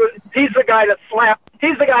 He's the guy that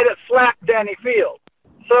slapped Danny Fields.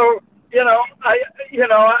 So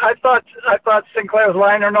I thought Sinclair's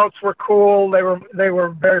liner notes were cool. They were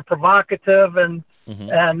very provocative and mm-hmm.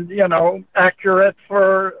 and accurate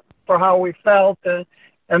for how we felt.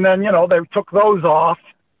 And then they took those off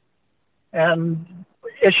and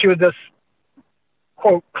issued this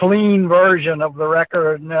quote clean version of the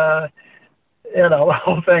record. And the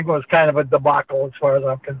whole thing was kind of a debacle as far as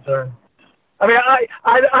I'm concerned. I mean,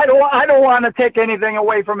 I don't want to take anything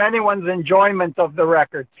away from anyone's enjoyment of the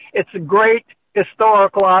record. It's a great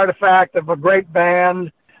historical artifact of a great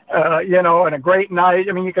band, you know, and a great night.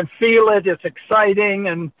 I mean, you can feel it. It's exciting,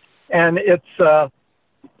 and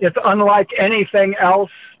it's unlike anything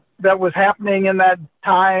else that was happening in that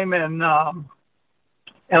time, and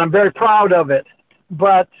I'm very proud of it.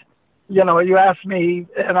 But you know, you asked me,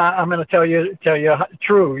 and I'm going to tell you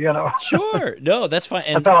true. You know, Sure, no, that's fine.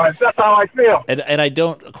 And that's how I feel. And I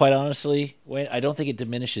don't, quite honestly, Wayne, I don't think it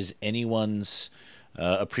diminishes anyone's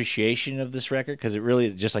appreciation of this record, because it really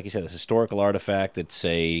is, just like you said, a historical artifact. It's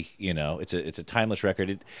a, you know, it's a timeless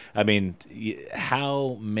record. I mean,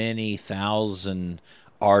 how many thousand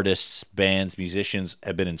artists, bands, musicians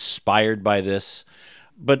have been inspired by this?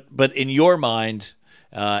 But in your mind,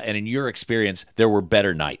 and in your experience, there were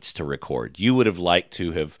better nights to record. You would have liked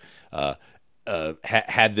to have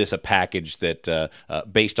had this a package that,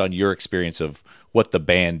 based on your experience of what the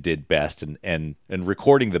band did best, and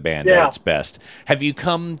recording the band at its best. Have you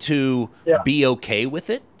come to be okay with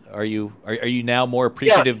it? Are you now more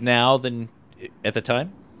appreciative now than at the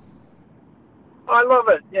time? I love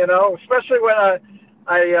it, you know, especially when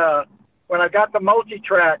I got the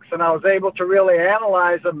multi-tracks and I was able to really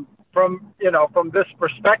analyze them from this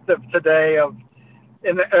perspective today, of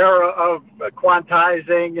in the era of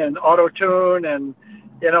quantizing and auto-tune, and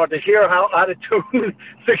you know, to hear how out of tune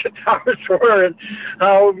the guitars were, and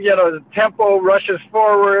how, you know, the tempo rushes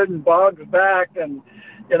forward and bogs back, and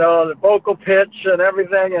you know, the vocal pitch and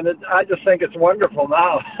everything, and I just think it's wonderful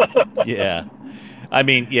now. Yeah, I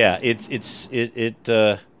mean, yeah, it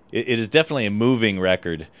is definitely a moving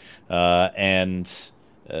record, and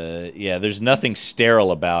yeah, there's nothing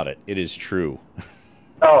sterile about it. It is true.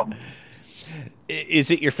 Oh.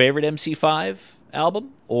 Is it your favorite MC5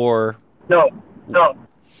 album, or? No.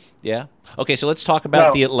 Yeah. Okay, so let's talk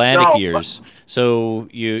about the Atlantic years. So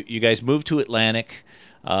you guys moved to Atlantic.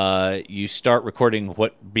 You start recording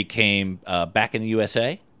what became Back in the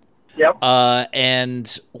USA. Yep.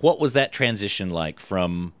 And what was that transition like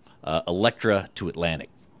from Elektra to Atlantic?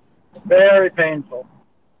 Very painful.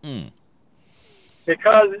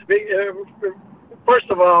 Because, first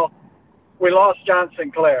of all, we lost John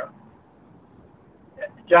Sinclair.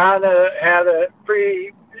 John had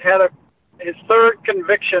his third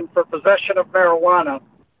conviction for possession of marijuana,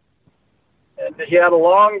 and he had a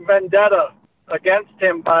long vendetta against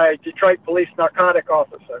him by Detroit police narcotic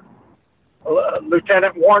officer,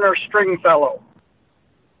 Lieutenant Warner Stringfellow.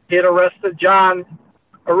 He had arrested John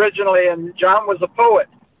originally, and John was a poet,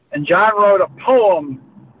 and John wrote a poem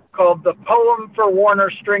called The Poem for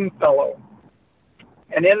Warner Stringfellow.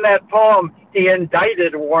 And in that poem, he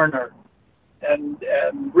indicted Warner and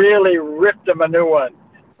really ripped him a new one.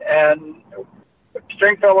 And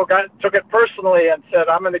Stringfellow took it personally and said,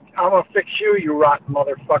 I'm gonna fix you, you rotten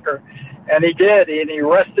motherfucker. And he did. And he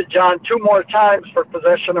arrested John 2 more times for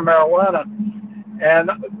possession of marijuana.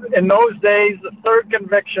 And in those days, the third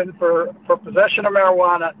conviction for possession of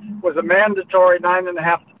marijuana was a mandatory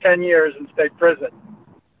 9.5 to 10 years in state prison.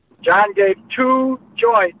 John gave 2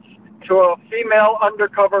 joints to a female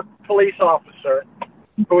undercover police officer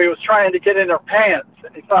who he was trying to get in her pants.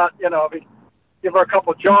 And he thought, you know, if he give her a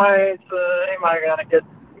couple joints, he might gonna get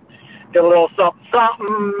a little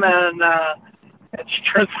something, and she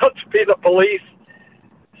turns out to be the police.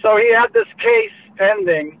 So he had this case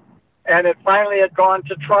pending, and it finally had gone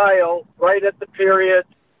to trial right at the period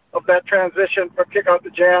of that transition from Kick Out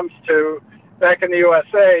the Jams to Back in the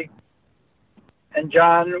USA. And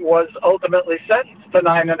John was ultimately sentenced to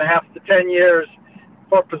 9.5 to 10 years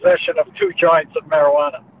for possession of 2 joints of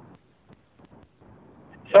marijuana.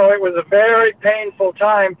 So it was a very painful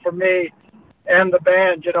time for me and the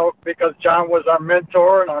band, you know, because John was our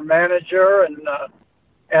mentor and our manager and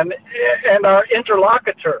our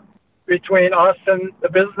interlocutor between us and the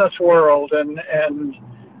business world and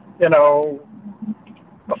you know,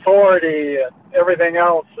 authority and everything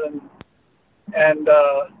else, and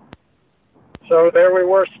so there we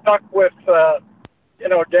were, stuck with you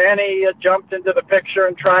know, Danny jumped into the picture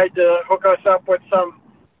and tried to hook us up with some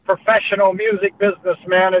professional music business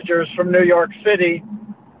managers from New York City,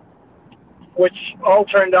 which all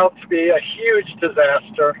turned out to be a huge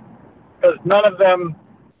disaster because none of them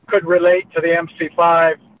could relate to the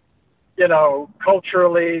MC5, you know,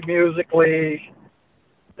 culturally, musically.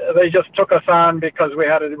 They just took us on because we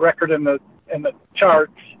had a record in the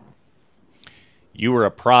charts. You were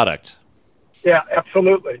a product. Yeah,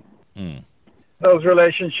 absolutely. Those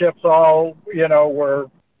relationships all, you know, were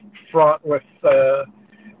fraught with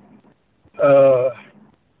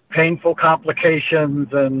painful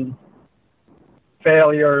complications and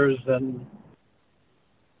failures, and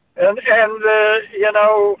And you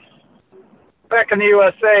know, back in the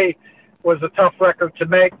USA was a tough record to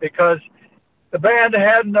make because the band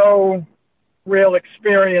had no real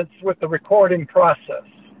experience with the recording process,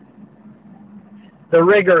 the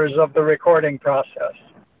rigors of the recording process,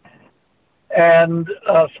 and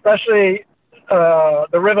especially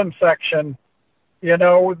the rhythm section. You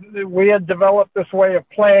know, we had developed this way of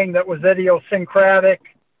playing that was idiosyncratic,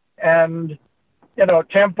 and you know,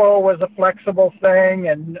 tempo was a flexible thing,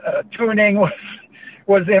 and tuning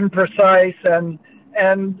was imprecise, and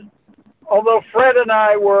although Fred and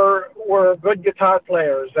I were good guitar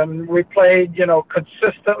players, and we played, you know,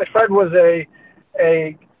 consistently. Fred was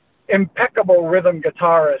a impeccable rhythm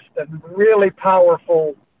guitarist and really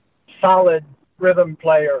powerful, solid rhythm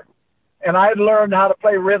player. And I learned how to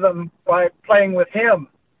play rhythm by playing with him.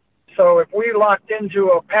 So if we locked into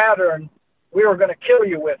a pattern, we were going to kill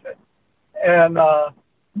you with it. And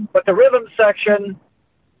but the rhythm section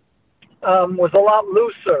was a lot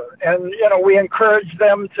looser, and you know, we encouraged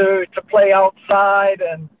them to play outside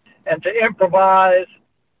and to improvise,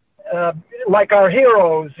 like our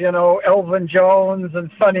heroes, you know, Elvin Jones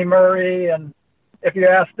and Sonny Murray. And if you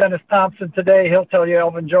ask Dennis Thompson today, he'll tell you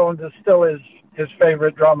Elvin Jones is still his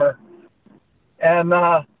favorite drummer. And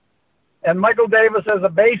Michael Davis, as a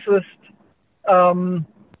bassist,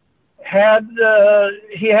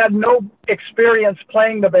 he had no experience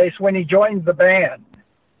playing the bass when he joined the band.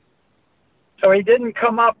 So he didn't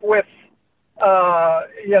come up with,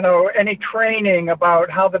 you know, any training about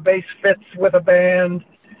how the bass fits with a band,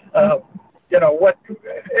 you know,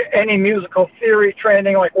 any musical theory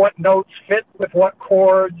training, like what notes fit with what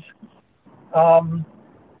chords.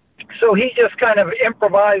 So he just kind of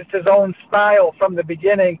improvised his own style from the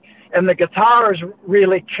beginning, and the guitars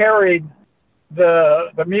really carried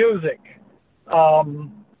the music.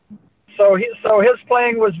 So his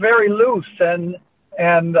playing was very loose and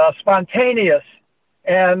spontaneous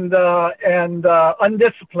and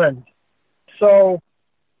undisciplined. So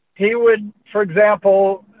he would, for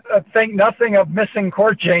example, think nothing of missing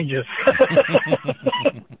chord changes.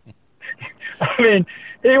 I mean,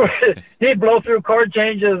 he'd blow through chord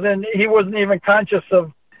changes, and he wasn't even conscious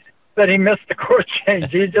of that he missed the chord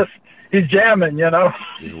change. He's jamming, you know.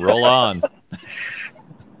 Just roll on.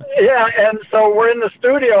 Yeah, and so we're in the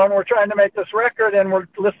studio, and we're trying to make this record, and we're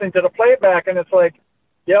listening to the playback, and it's like,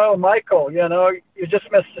 yo, Michael, you know, you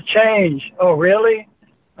just missed the change. Oh, really?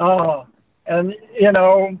 Oh, and you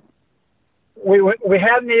know, we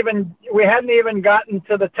hadn't even gotten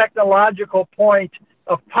to the technological point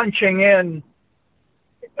of punching in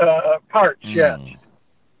parts yet.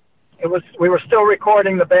 We were still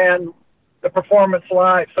recording the performance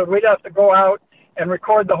live, so we'd have to go out and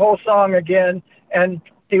record the whole song again, and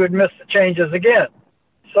he would miss the changes again.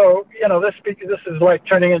 So, you know, this is like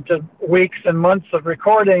turning into weeks and months of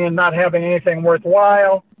recording and not having anything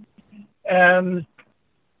worthwhile. And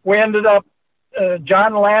we ended up,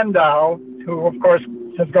 John Landau, who of course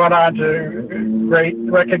has gone on to great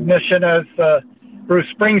recognition as Bruce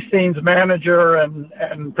Springsteen's manager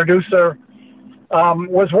and producer,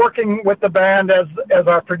 was working with the band as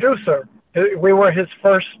our producer. We were his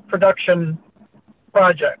first production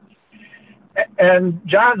project. And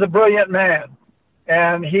John's a brilliant man,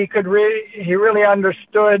 and he really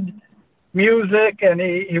understood music, and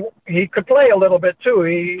he could play a little bit too.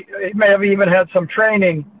 He may have even had some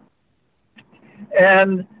training,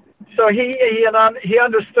 and so he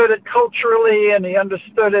understood it culturally, and he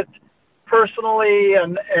understood it personally,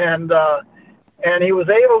 and he was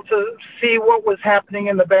able to see what was happening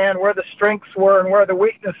in the band, where the strengths were and where the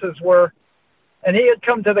weaknesses were. And he had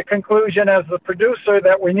come to the conclusion as the producer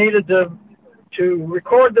that we needed to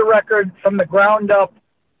record the record from the ground up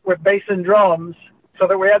with bass and drums, so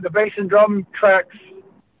that we had the bass and drum tracks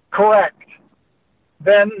correct.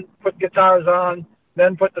 Then put guitars on,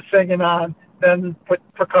 then put the singing on, then put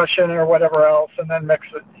percussion or whatever else, and then mix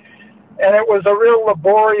it. And it was a real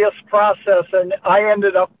laborious process, and I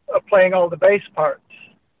ended up playing all the bass parts.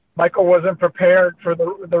 Michael wasn't prepared for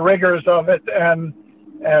the rigors of it, and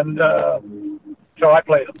so I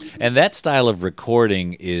played them. And that style of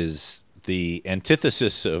recording is the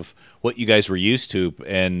antithesis of what you guys were used to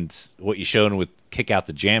and what you shown with Kick Out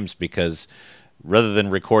the Jams, because rather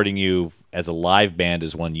than recording you as a live band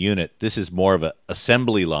as one unit, this is more of an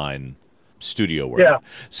assembly line studio work. Yeah.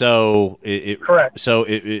 So correct. So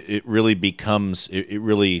it really becomes it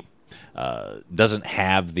really doesn't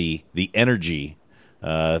have the energy.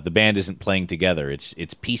 The band isn't playing together.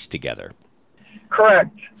 It's pieced together.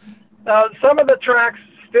 Correct. Some of the tracks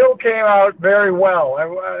still came out very well.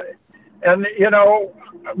 And, you know,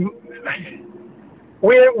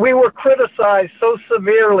 we were criticized so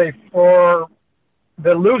severely for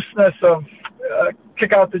the looseness of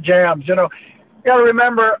Kick Out the Jams. You know, you got to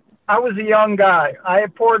remember, I was a young guy. I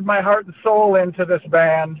had poured my heart and soul into this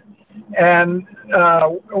band, and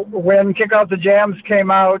when Kick Out the Jams came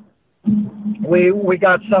out, we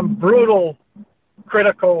got some brutal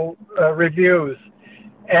critical reviews.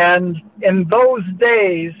 And in those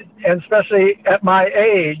days, and especially at my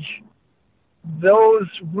age, those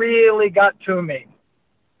really got to me.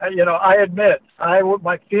 You know, I admit,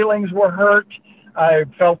 my feelings were hurt. I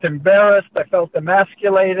felt embarrassed. I felt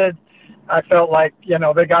emasculated. I felt like, you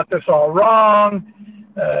know, they got this all wrong.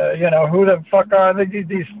 You know, who the fuck are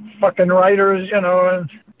these fucking writers, you know? And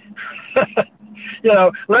you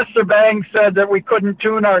know, Lester Bangs said that we couldn't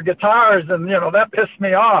tune our guitars, and, you know, that pissed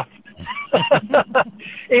me off.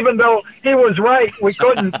 Even though he was right, we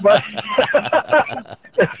couldn't, but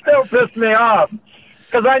it still pissed me off.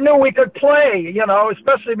 Because I knew we could play, you know,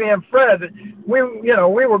 especially me and Fred. We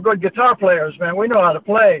were good guitar players, man. We know how to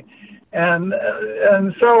play. And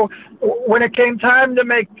so when it came time to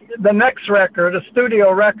make the next record, a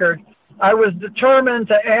studio record, I was determined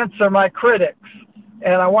to answer my critics.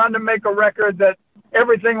 And I wanted to make a record that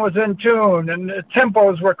everything was in tune and the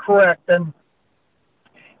tempos were correct. And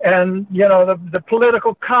you know, the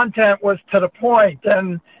political content was to the point,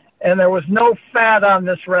 and there was no fat on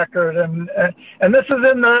this record. And this is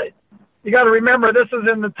you got to remember, this is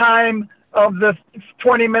in the time of the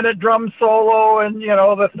 20-minute drum solo, and, you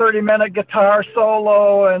know, the 30-minute guitar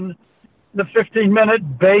solo, and the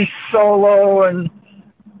 15-minute bass solo, and,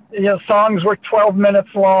 you know, songs were 12 minutes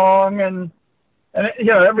long, and you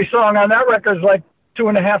know, every song on that record is like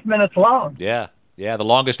 2.5 minutes long. Yeah. The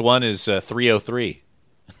longest one is 3:03.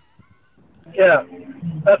 Yeah,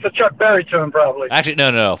 that's a Chuck Berry tune, probably. Actually,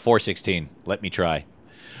 no, 4:16. Let me try.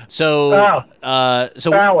 So,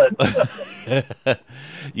 valid.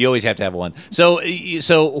 You always have to have one. So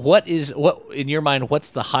what in your mind?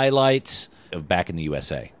 What's the highlight of Back in the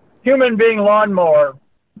USA? Human Being Lawnmower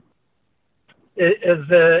is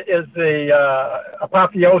the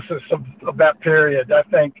apotheosis of that period. I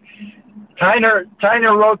think Tyner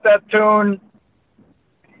wrote that tune,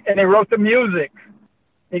 and he wrote the music.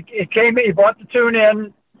 He brought the tune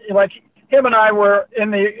in, like, him and I were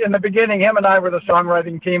in the beginning. Him and I were the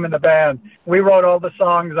songwriting team in the band. We wrote all the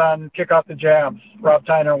songs on Kick Out the Jams. Rob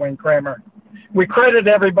Tyner, Wayne Kramer. We credit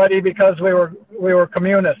everybody because we were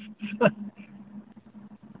communists.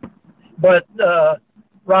 But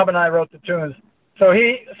Rob and I wrote the tunes. So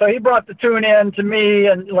he brought the tune in to me,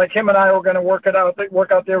 and, like, him and I were going to work out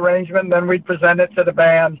the arrangement, and then we'd present it to the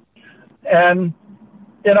band. And,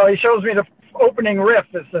 you know, he shows me the opening riff.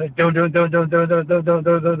 It's like do do do do do do do do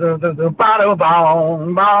do do do do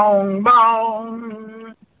bong bong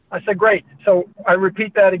bong. I said, great. So I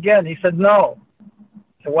repeat that again. He said, no.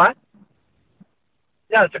 I said, what?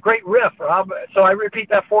 Yeah, it's a great riff, Rob. So I repeat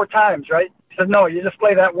that 4 times, right? He said, no, you just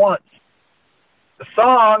play that once. The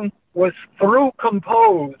song was through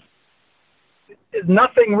composed.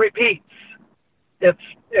 Nothing repeats. It's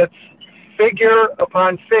figure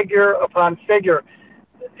upon figure upon figure.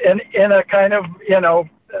 In a kind of, you know,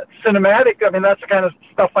 cinematic, I mean, that's the kind of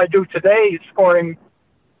stuff I do today, scoring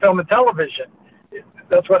film and television.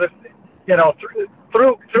 That's what it, you know,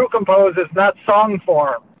 through compose is not song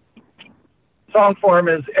form. Song form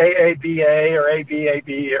is AABA or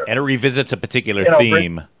ABAB. And it revisits a particular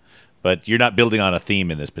theme, but you're not building on a theme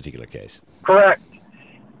in this particular case. Correct.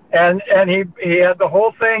 And he had the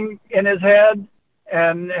whole thing in his head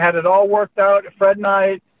and had it all worked out. Fred and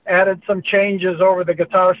I added some changes over the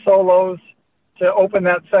guitar solos to open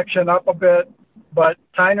that section up a bit, but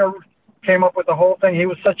Tyner came up with the whole thing. He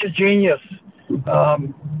was such a genius in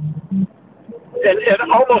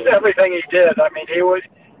almost everything he did. I mean, he was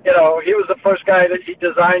the first guy that he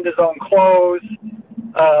designed his own clothes.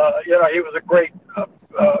 You know, he was a great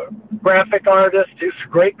graphic artist. He was a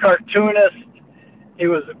great cartoonist. He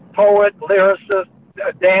was a poet, lyricist,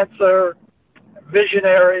 a dancer,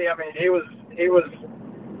 visionary. I mean,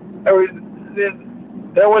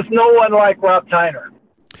 there was no one like Rob Tyner.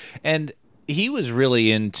 And he was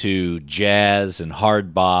really into jazz and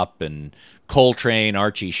hard bop and Coltrane,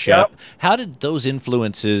 Archie Shepp. Yep. How did those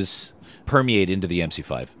influences permeate into the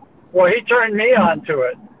MC5? Well, he turned me on to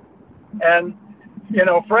it. And, you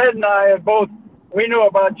know, Fred and I we knew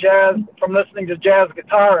about jazz from listening to jazz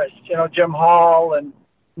guitarists, you know, Jim Hall and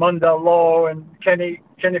Mundell Lowe and Kenny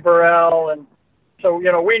Burrell. And so,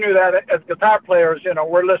 you know, we knew that as guitar players, you know,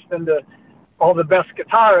 we're listening to all the best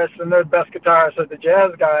guitarists, and they're the best guitarists are the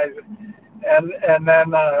jazz guys. And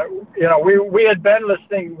then, you know, we had been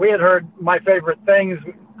listening, we had heard My Favorite Things,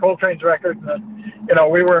 Coltrane's record, and, you know,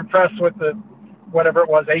 we were impressed with the, whatever it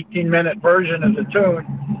was, 18-minute version of the tune.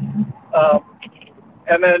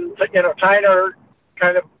 And then, Tyner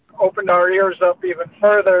kind of opened our ears up even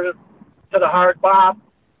further to the hard bop,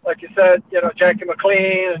 like you said, Jackie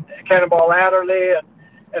McLean and Cannonball Adderley,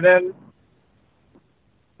 and then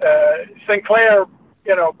Sinclair,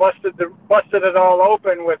 busted it all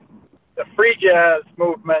open with the free jazz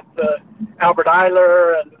movement, Albert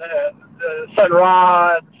Eiler and Sun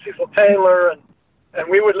Ra and Cecil Taylor, and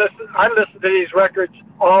we would listen. I listened to these records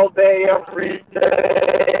all day, every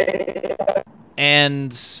day.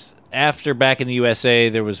 And after Back in the USA,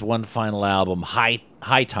 there was one final album, High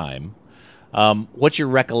Time. What's your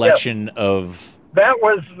recollection of? That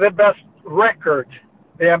was the best record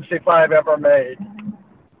the MC5 ever made.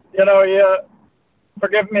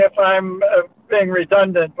 Forgive me if I'm being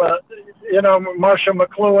redundant, but Marshall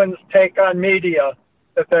McLuhan's take on media,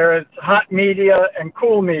 that there is hot media and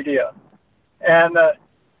cool media, and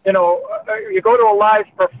you go to a live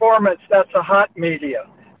performance, that's a hot media.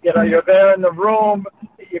 You're there in the room,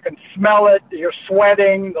 you can smell it, you're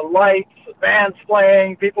sweating, the lights, the band's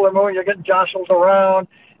playing, people are moving, you're getting jostled around.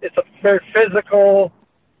 It's a very physical,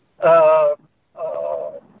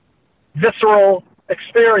 visceral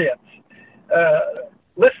experience.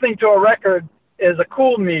 Listening to a record is a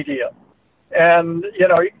cool media. And,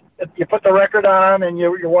 you put the record on and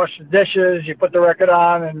you wash the dishes, you put the record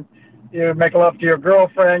on and you make love to your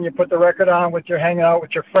girlfriend, you put the record on you're hanging out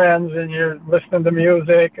with your friends and you're listening to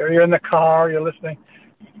music, or you're in the car, you're listening.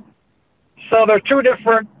 So they're two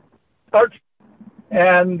different parts.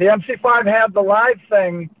 And the MC5 had the live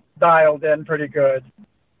thing dialed in pretty good.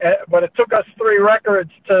 But it took us 3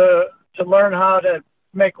 records to learn how to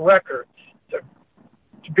make records, to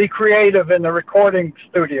be creative in the recording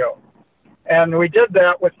studio. And we did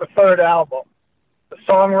that with the 3rd album. The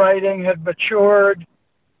songwriting had matured,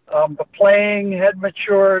 the playing had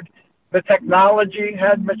matured, the technology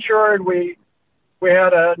had matured. We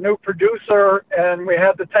had a new producer, and we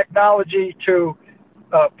had the technology to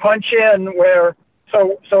punch in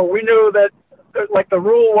so we knew that, like the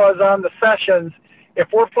rule was on the sessions, if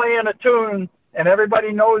we're playing a tune and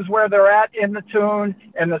everybody knows where they're at in the tune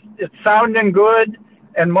and it's sounding good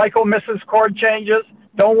and Michael misses chord changes,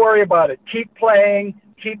 don't worry about it. Keep playing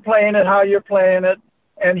it how you're playing it,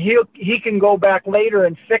 and he can go back later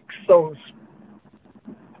and fix those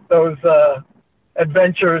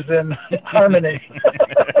adventures in harmony.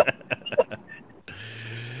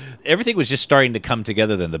 Everything was just starting to come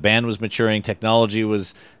together then. The band was maturing, technology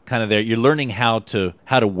was kind of there. You're learning how to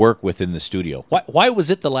work within the studio. Why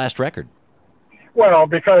was it the last record? Well,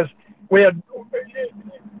 because we had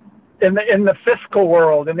in the fiscal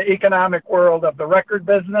world, in the economic world of the record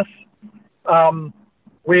business,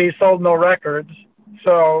 we sold no records,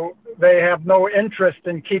 so they have no interest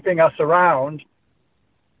in keeping us around.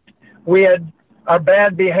 Our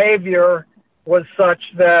bad behavior was such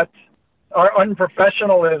that our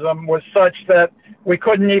unprofessionalism was such that we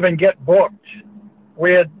couldn't even get booked.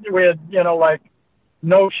 We had like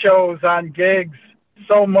no shows on gigs,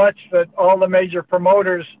 so much that all the major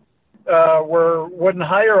promoters wouldn't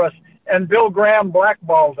hire us, and Bill Graham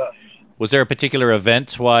blackballed us. Was there a particular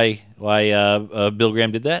event why Bill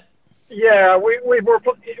Graham did that? Yeah, we were.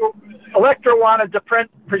 Elektra wanted to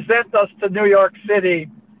present us to New York City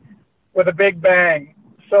with a big bang,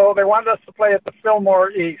 so they wanted us to play at the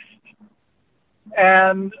Fillmore East.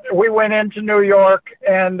 And we went into New York,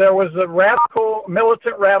 and there was a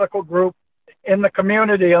militant radical group in the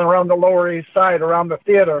community around the Lower East Side, around the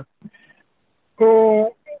theater,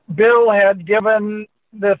 who Bill had given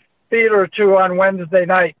the theater to on Wednesday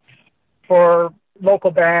nights for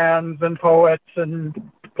local bands and poets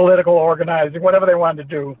and political organizing, whatever they wanted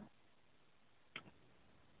to do.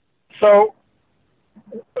 So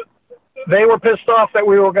they were pissed off that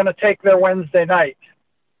we were going to take their Wednesday night.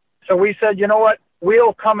 So we said, you know what,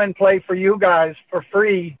 we'll come and play for you guys for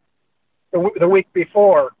free the week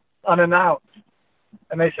before, unannounced.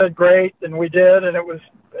 And they said, great, and we did, and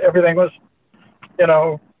everything was,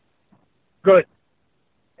 good.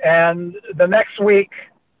 And the next week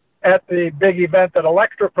at the big event that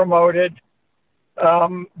Elektra promoted,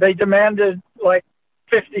 they demanded like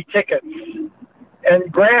 50 tickets.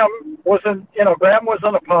 And Graham wasn't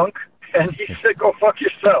a punk, and he said, go fuck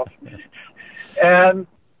yourself. And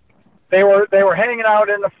they were hanging out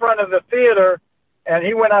in the front of the theater, and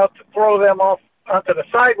he went out to throw them off onto the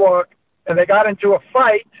sidewalk, and they got into a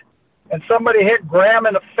fight, and somebody hit Graham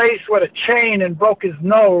in the face with a chain and broke his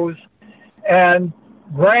nose, and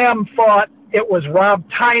Graham thought it was Rob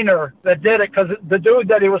Tyner that did it, because the dude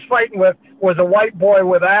that he was fighting with was a white boy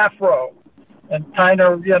with afro, and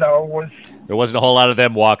Tyner, was... There wasn't a whole lot of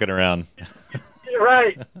them walking around.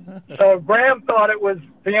 Right. So Graham thought it was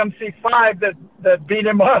the MC5 that beat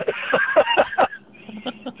him up.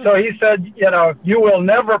 So he said, you will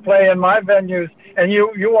never play in my venues, and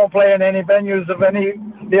you won't play in any venues of any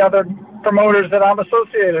the other promoters that I'm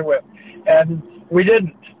associated with. And we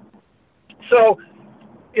didn't. So,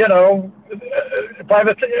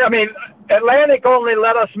 Atlantic only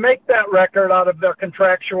let us make that record out of their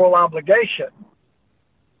contractual obligation.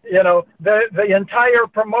 The entire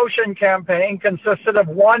promotion campaign consisted of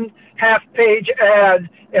one half-page ad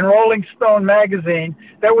in Rolling Stone magazine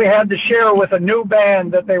that we had to share with a new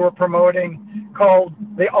band that they were promoting called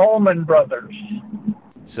the Allman Brothers.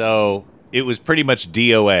 So it was pretty much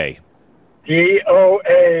DOA.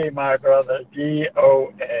 DOA, my brother,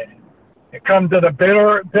 DOA. It comes to the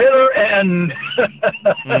bitter end.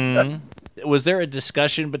 Was there a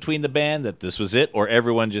discussion between the band that this was it, or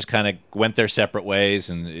everyone just kind of went their separate ways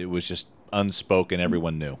and it was just unspoken,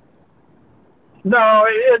 everyone knew? No,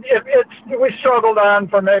 we struggled on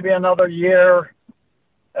for maybe another year.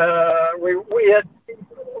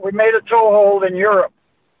 We made a toehold in Europe,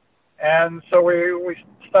 and so we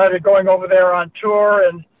started going over there on tour,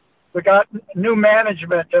 and we got new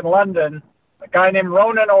management in London. A guy named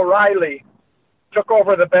Ronan O'Reilly took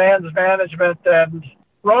over the band's management, and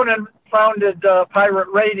Ronan founded Pirate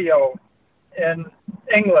Radio in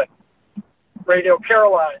England, Radio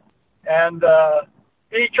Caroline, and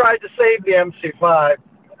he tried to save the MC5,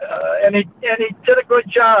 and he did a good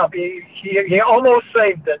job. He almost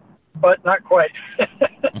saved it, but not quite.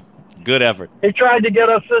 Good effort. He tried to get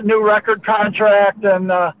us a new record contract, and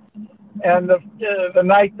the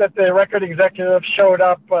night that the record executive showed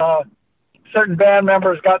up, certain band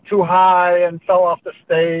members got too high and fell off the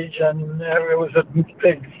stage, and it was a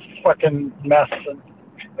big fucking mess, and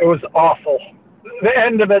it was awful. The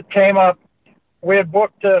end of it came up. We had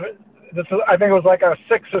booked, I think it was like our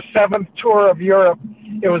 6th or 7th tour of Europe.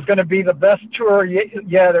 It was going to be the best tour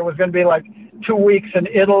yet. It was going to be like 2 weeks in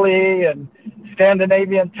Italy and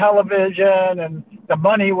Scandinavian television, and the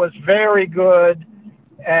money was very good.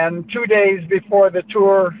 And 2 days before the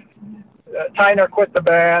tour, Tyner quit the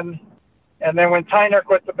band. And then when Tyner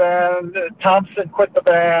quit the band, Thompson quit the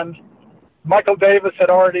band. Michael Davis had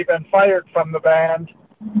already been fired from the band.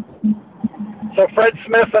 So Fred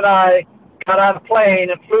Smith and I got on a plane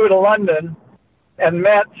and flew to London and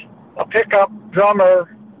met a pickup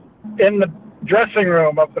drummer in the dressing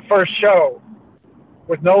room of the first show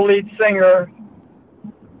with no lead singer.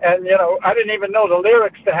 And, I didn't even know the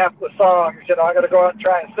lyrics to half the songs. I got to go out and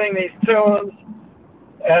try and sing these tunes.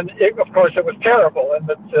 And of course it was terrible. And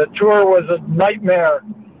the tour was a nightmare.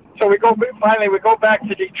 So we go back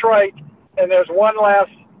to Detroit, and there's one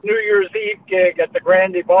last New Year's Eve gig at the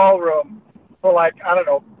Grandy Ballroom for like, I don't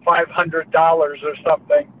know, $500 or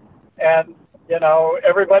something. And,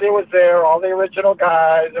 everybody was there, all the original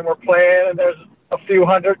guys, and we're playing, and there's a few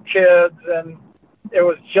hundred kids, and it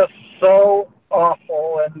was just so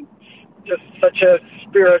awful and just such a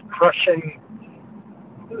spirit-crushing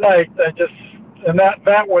night. And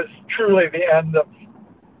that was truly the end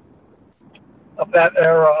of that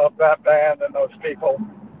era of that band and those people.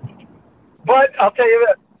 But I'll tell you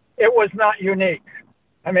that it was not unique.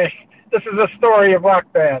 I mean, this is a story of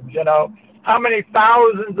rock bands, How many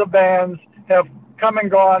thousands of bands have come and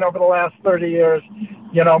gone over the last 30 years?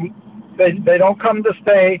 They don't come to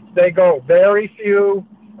stay, they go. Very few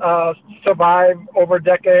survive over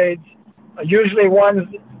decades. Usually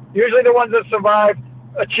the ones that survive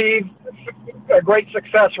achieve a great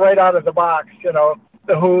success right out of the box.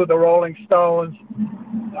 The Who, the Rolling Stones,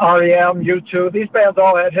 REM, U2. These bands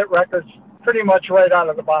all had hit records pretty much right out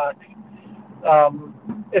of the box.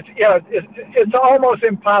 It's almost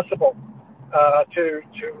impossible to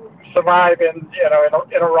survive in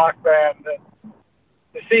a rock band. And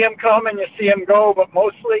you see them come and you see them go, but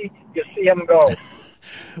mostly you see them go.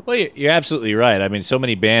 Well, you're absolutely right. I mean, so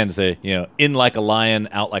many bands that in like a lion,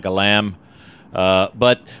 out like a lamb.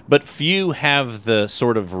 But few have the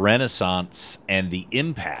sort of renaissance and the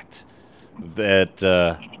impact that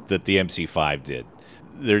the MC5 did.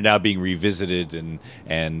 They're now being revisited and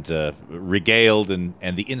regaled, and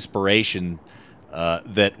the inspiration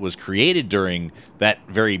that was created during that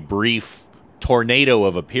very brief tornado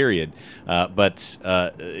of a period. But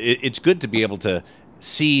it's good to be able to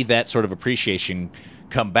see that sort of appreciation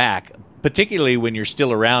come back, particularly when you're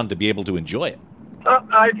still around to be able to enjoy it.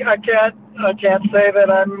 I can't say that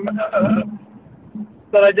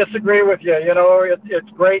that I disagree with you. It's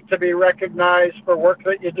great to be recognized for work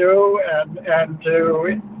that you do, and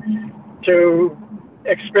to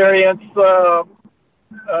experience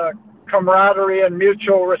camaraderie and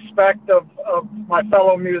mutual respect of my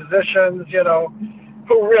fellow musicians.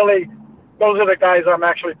 Who really, those are the guys I'm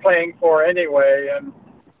actually playing for anyway, and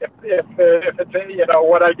if it's, you know,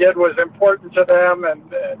 what I did was important to them and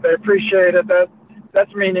they appreciate it,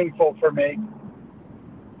 that's meaningful for me.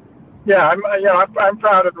 Yeah, I'm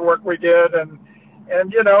proud of the work we did, and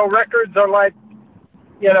you know, records are like,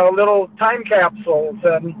 you know, little time capsules,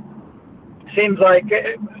 and seems like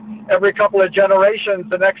every couple of generations,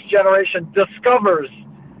 the next generation discovers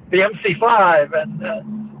the MC5, and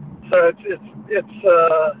so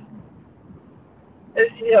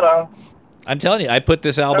you know. I'm telling you, I put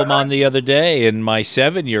this album on the other day, and my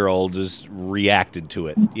 7-year-old has reacted to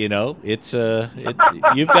it. You know, it's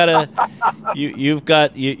you've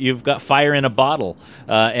got fire in a bottle,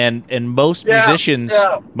 and most musicians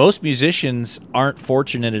aren't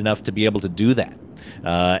fortunate enough to be able to do that,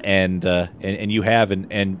 and you have,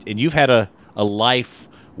 and you've had a life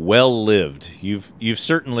well lived. You've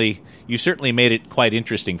certainly made it quite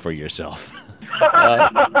interesting for yourself.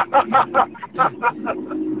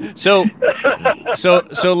 So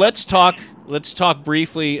let's talk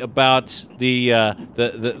briefly about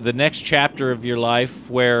the next chapter of your life,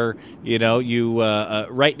 where you know you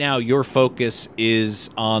right now your focus is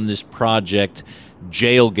on this project,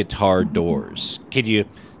 Jail Guitar Doors. Can you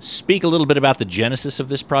speak a little bit about the genesis of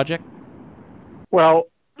this project? Well,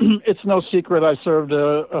 it's no secret I served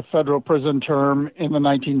a federal prison term in the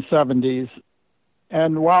 1970s,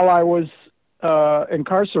 and while I was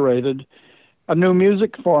incarcerated, a new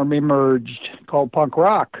music form emerged called punk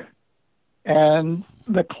rock. And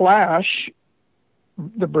the Clash,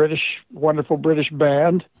 the wonderful British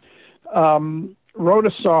band, wrote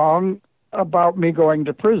a song about me going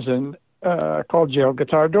to prison called Jail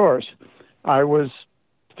Guitar Doors. I was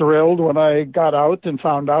thrilled when I got out and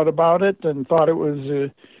found out about it, and thought it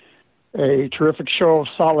was a terrific show of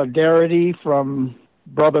solidarity from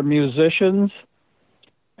brother musicians.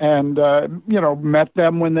 And, you know, met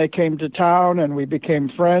them when they came to town, and we became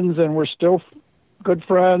friends, and we're still good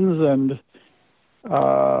friends. And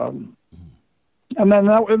then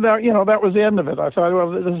that was the end of it. I thought, well,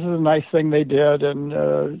 this is a nice thing they did.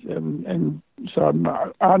 And so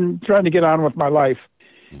I'm trying to get on with my life.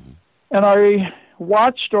 Mm-hmm. And I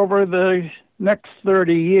watched over the next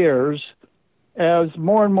 30 years as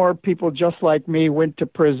more and more people just like me went to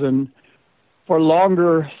prison for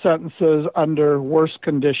longer sentences under worse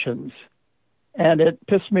conditions. And it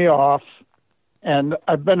pissed me off. And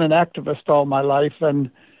I've been an activist all my life,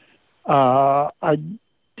 and I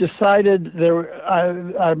decided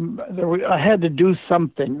I had to do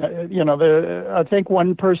something. You know, I think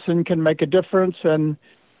one person can make a difference, and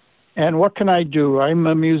what can I do? I'm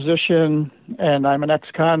a musician, and I'm an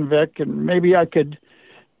ex-convict, and maybe I could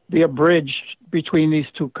be a bridge between these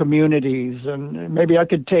two communities, and maybe I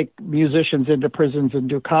could take musicians into prisons and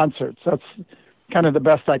do concerts. That's kind of the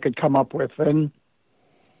best I could come up with. And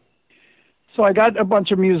so I got a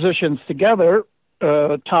bunch of musicians together,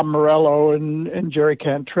 Tom Morello and Jerry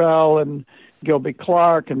Cantrell and Gilby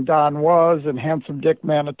Clark and Don Was and Handsome Dick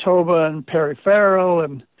Manitoba and Perry Farrell,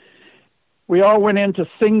 and we all went into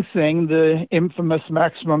Sing Sing, the infamous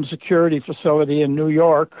maximum security facility in New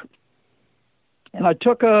York. And I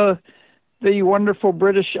took the wonderful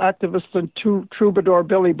British activist and troubadour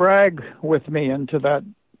Billy Bragg with me into that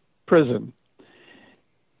prison.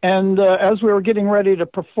 And as we were getting ready to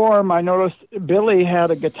perform, I noticed Billy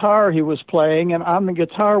had a guitar he was playing, and on the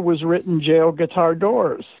guitar was written Jail Guitar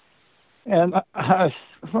Doors. And I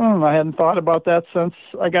hadn't thought about that since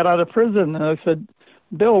I got out of prison. And I said,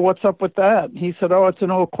 Bill, what's up with that? He said, oh, it's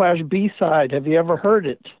an old Clash B-side. Have you ever heard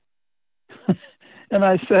it? And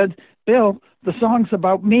I said, Bill, the song's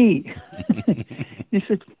about me. He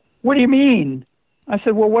said, what do you mean? I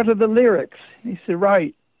said, well, what are the lyrics? He said,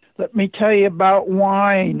 right. Let me tell you about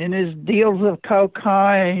wine and his deals of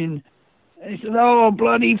cocaine. He said, oh,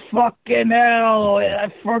 bloody fucking hell.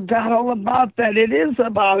 I forgot all about that. It is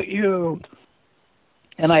about you.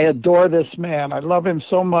 And I adore this man. I love him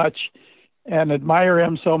so much and admire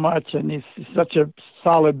him so much. And he's such a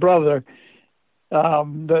solid brother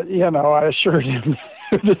that, you know, I assured him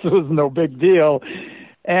this was no big deal.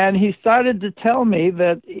 And he started to tell me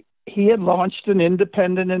that he had launched an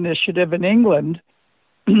independent initiative in England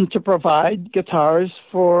to provide guitars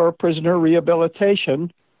for prisoner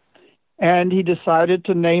rehabilitation. And he decided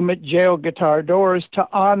to name it Jail Guitar Doors to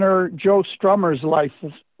honor Joe Strummer's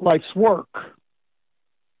life's work.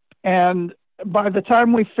 And by the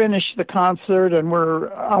time we finished the concert and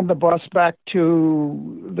we're on the bus back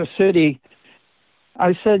to the city,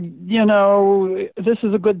 I said, you know, this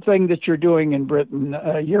is a good thing that you're doing in Britain.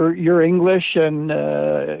 You're English,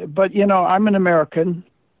 but, you know, I'm an American,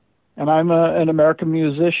 and I'm an American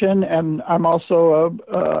musician, and I'm also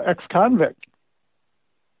a ex-convict.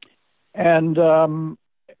 And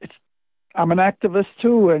I'm an activist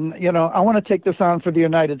too, and I want to take this on for the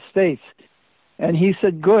United States." And he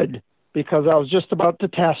said, "Good, because I was just about to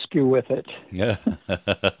task you with it." Yeah.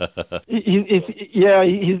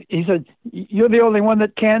 He said, "You're the only one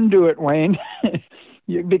that can do it, Wayne,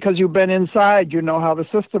 because you've been inside. You know how the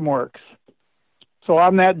system works." So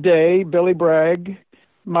on that day, Billy Bragg,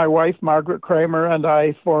 my wife, Margaret Kramer, and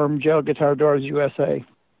I formed Jail Guitar Doors USA.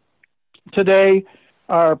 Today,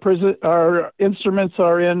 our instruments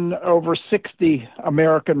are in over 60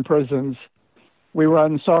 American prisons. We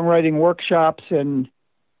run songwriting workshops in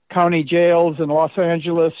county jails in Los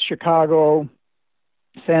Angeles, Chicago,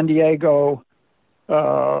 San Diego,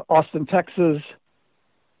 Austin, Texas,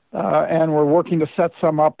 and we're working to set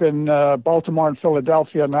some up in Baltimore and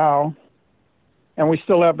Philadelphia now. And we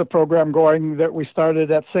still have the program going that we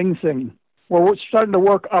started at Sing Sing. We're starting to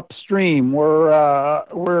work upstream.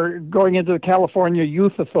 We're going into the California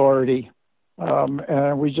Youth Authority,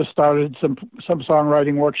 and we just started some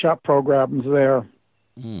songwriting workshop programs there.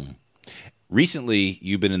 Recently,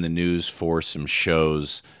 you've been in the news for some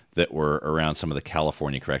shows that were around some of the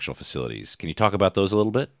California correctional facilities. Can you talk about those a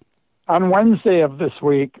little bit? On Wednesday of this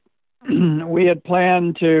week, we had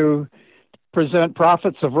planned to present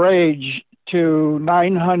Prophets of Rage to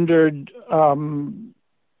 900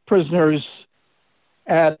 prisoners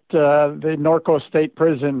at the Norco State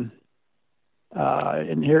Prison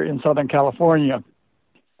here in Southern California.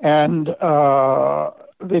 And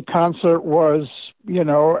the concert was,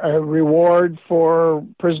 a reward for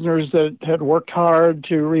prisoners that had worked hard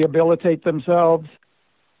to rehabilitate themselves.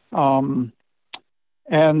 And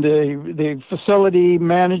the facility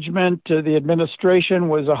management, the administration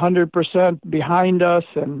was 100% behind us,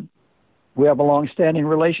 and we have a long-standing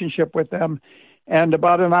relationship with them. And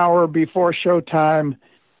about an hour before showtime,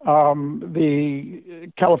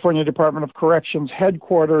 the California Department of Corrections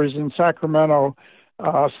headquarters in Sacramento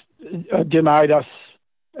denied us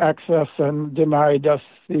access and denied us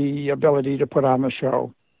the ability to put on the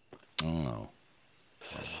show. Oh.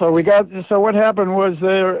 So what happened was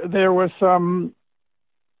there was some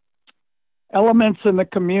elements in the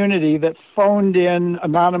community that phoned in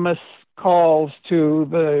anonymous calls to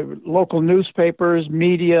the local newspapers,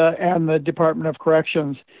 media, and the Department of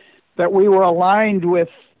Corrections that we were aligned with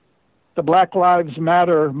the Black Lives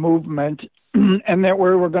Matter movement and that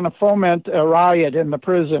we were going to foment a riot in the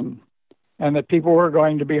prison and that people were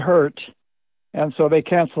going to be hurt. And so they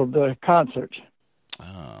canceled the concert.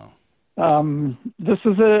 Oh. This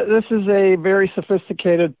is a very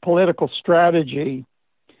sophisticated political strategy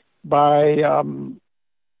by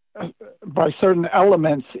certain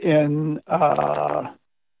elements in the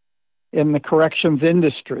corrections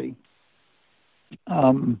industry.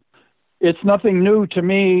 It's nothing new to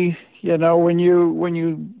me. When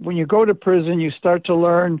you go to prison, you start to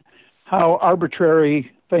learn how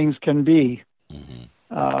arbitrary things can be,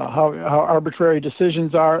 how arbitrary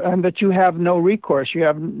decisions are, and that you have no recourse. You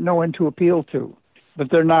have no one to appeal to,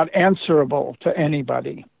 that they're not answerable to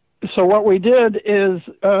anybody. So what we did is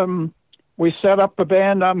we set up a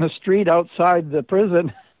band on the street outside the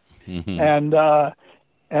prison,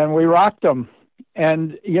 and we rocked them.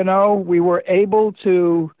 And we were able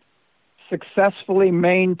to successfully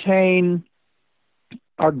maintain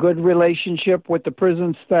our good relationship with the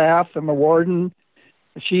prison staff and the warden.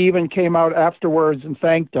 She even came out afterwards and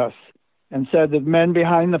thanked us and said that men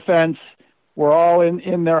behind the fence were all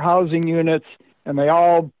in their housing units, and they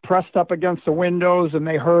all pressed up against the windows, and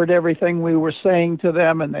they heard everything we were saying to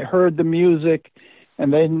them, and they heard the music,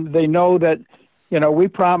 and they know that, we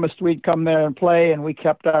promised we'd come there and play, and we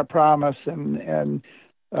kept our promise, and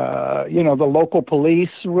the local police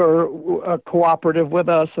were cooperative with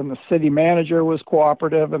us, and the city manager was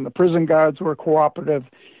cooperative, and the prison guards were cooperative,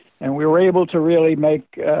 and we were able to really make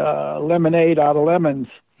lemonade out of lemons.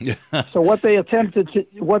 So what they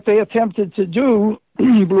attempted to do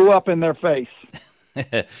blew up in their face.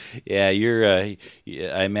 Yeah,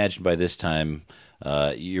 I imagine by this time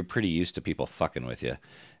you're pretty used to people fucking with you.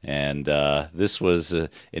 And this was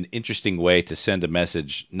an interesting way to send a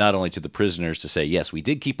message, not only to the prisoners to say, yes, we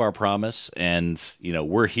did keep our promise and,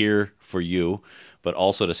 we're here for you, but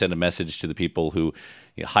also to send a message to the people who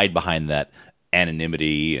hide behind that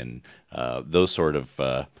anonymity and those sort of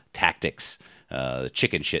tactics,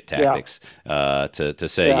 chicken shit tactics, to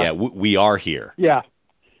say, we are here. Yeah.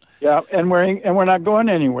 Yeah. And we're not going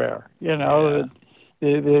anywhere. The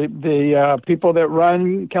people that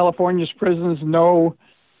run California's prisons know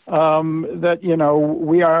that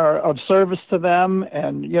we are of service to them,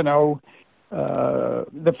 and the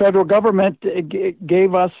federal government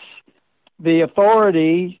gave us the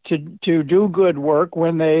authority to do good work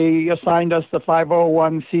when they assigned us the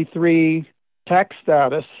 501c3 tax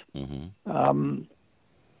status. Mm-hmm.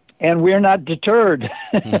 And we're not deterred.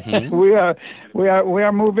 Mm-hmm. we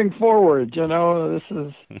are moving forward. You know, this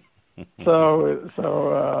is yeah.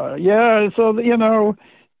 So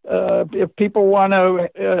if people want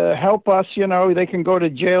to help us, they can go to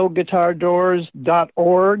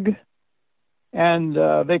jailguitardoors.org, and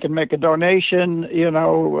they can make a donation.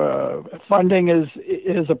 Funding is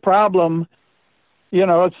a problem.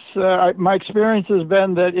 It's my experience has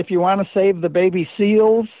been that if you want to save the baby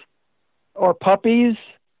seals or puppies,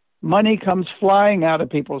 money comes flying out of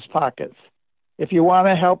people's pockets. If you want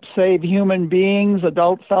to help save human beings,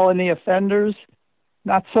 adult felony offenders,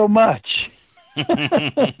 not so much.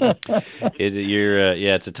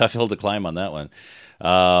 It's a tough hill to climb on that one.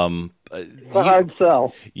 It's a hard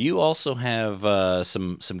sell. You also have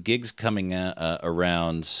some gigs coming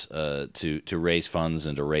around to raise funds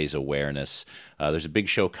and to raise awareness. There's a big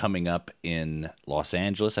show coming up in Los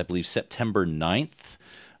Angeles, I believe September 9th.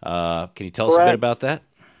 Can you tell us a bit about that?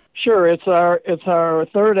 Sure. It's our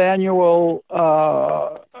third annual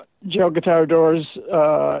Jail Guitar Doors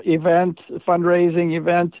event, fundraising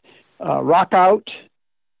event. Rock out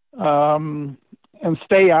and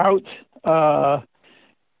stay out.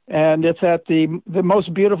 And it's at the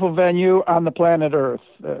most beautiful venue on the planet Earth.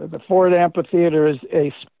 The Ford Amphitheater is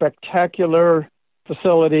a spectacular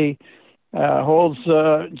facility. Holds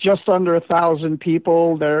just under 1,000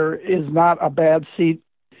 people. There is not a bad seat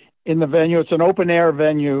in the venue. It's an open air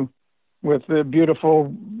venue with the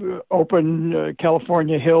beautiful open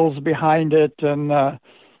California hills behind it, and the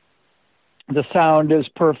sound is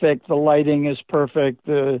perfect. The lighting is perfect.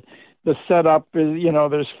 The setup is,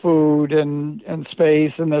 there's food and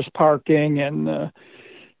space, and there's parking, and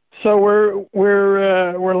so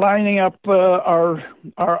we're lining up our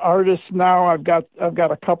artists now. I've got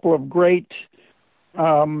a couple of great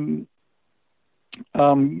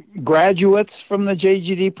graduates from the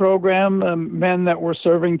JGD program, men that were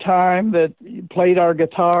serving time that played our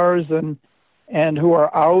guitars and who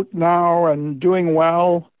are out now and doing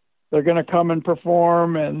well. They're going to come and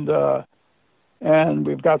perform, and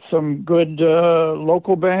we've got some good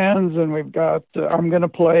local bands, and we've got I'm going to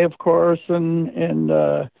play, of course, and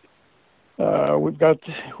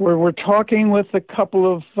we're talking with a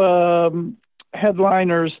couple of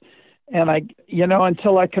headliners. And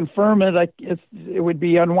until I confirm it, it would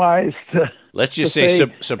be unwise to. Let's just say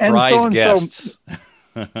surprise guests.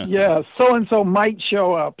 Yeah, so and so might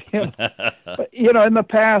show up. But in the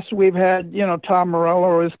past we've had Tom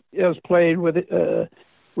Morello has played with.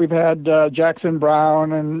 We've had Jackson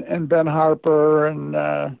Brown and Ben Harper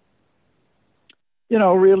and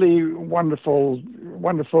really wonderful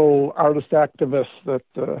artist activists that.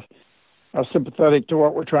 Are sympathetic to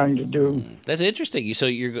what we're trying to do. That's interesting. So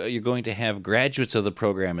you're going to have graduates of the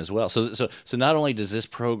program as well. So not only does this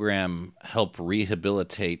program help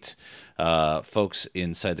rehabilitate folks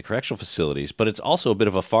inside the correctional facilities, but it's also a bit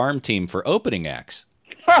of a farm team for opening acts.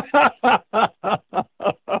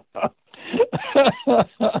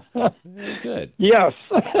 Good. Yes.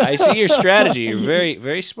 I see your strategy. You're very,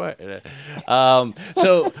 very smart.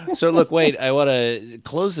 So look, Wade, I want to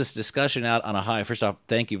close this discussion out on a high. First off,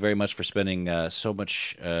 thank you very much for spending so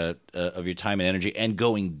much of your time and energy and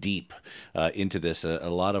going deep into this. A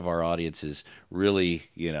lot of our audience is really,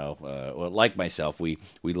 like myself, we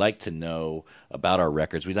like to know about our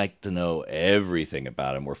records. We like to know everything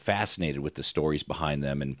about them. We're fascinated with the stories behind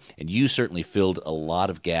them. And you certainly filled a lot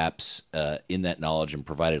of gaps in that knowledge and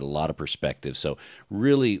provided a lot of perspective. So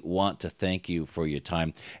really want to thank you for your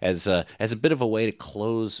time as a bit of a way to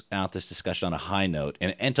close out this discussion on a high note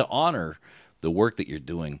and to honor the work that you're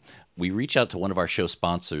doing. We reach out to one of our show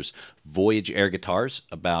sponsors, Voyage Air Guitars,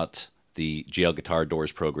 about the Jail Guitar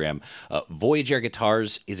Doors program. Voyage Air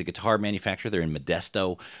Guitars is a guitar manufacturer. They're in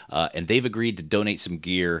Modesto, and they've agreed to donate some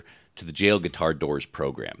gear to the Jail Guitar Doors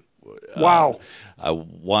program. Wow. I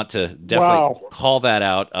want to definitely call that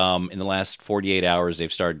out. In the last 48 hours,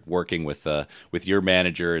 they've started working with your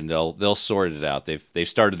manager, and they'll sort it out. They've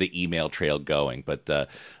started the email trail going, but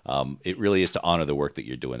it really is to honor the work that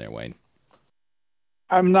you're doing there, Wayne.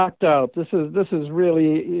 I'm knocked out. This is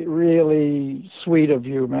really, really sweet of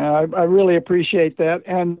you, man. I really appreciate that.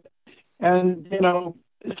 And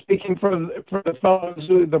speaking for the fellows,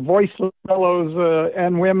 the voiceless fellows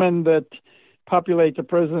and women that populate the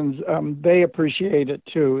prisons, they appreciate it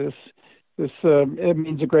too. It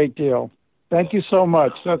means a great deal. Thank you so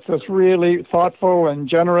much. That's really thoughtful and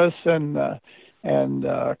generous and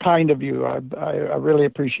kind of you. I really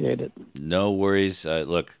appreciate it. No worries.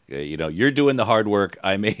 Look, you're doing the hard work.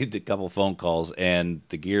 I made a couple phone calls, and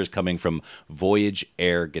the gear is coming from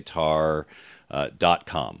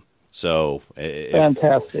voyageairguitar.com. So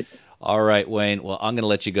fantastic. All right, Wayne. Well, I'm going to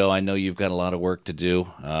let you go. I know you've got a lot of work to do.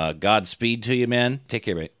 Godspeed to you, man. Take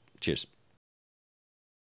care, mate. Cheers.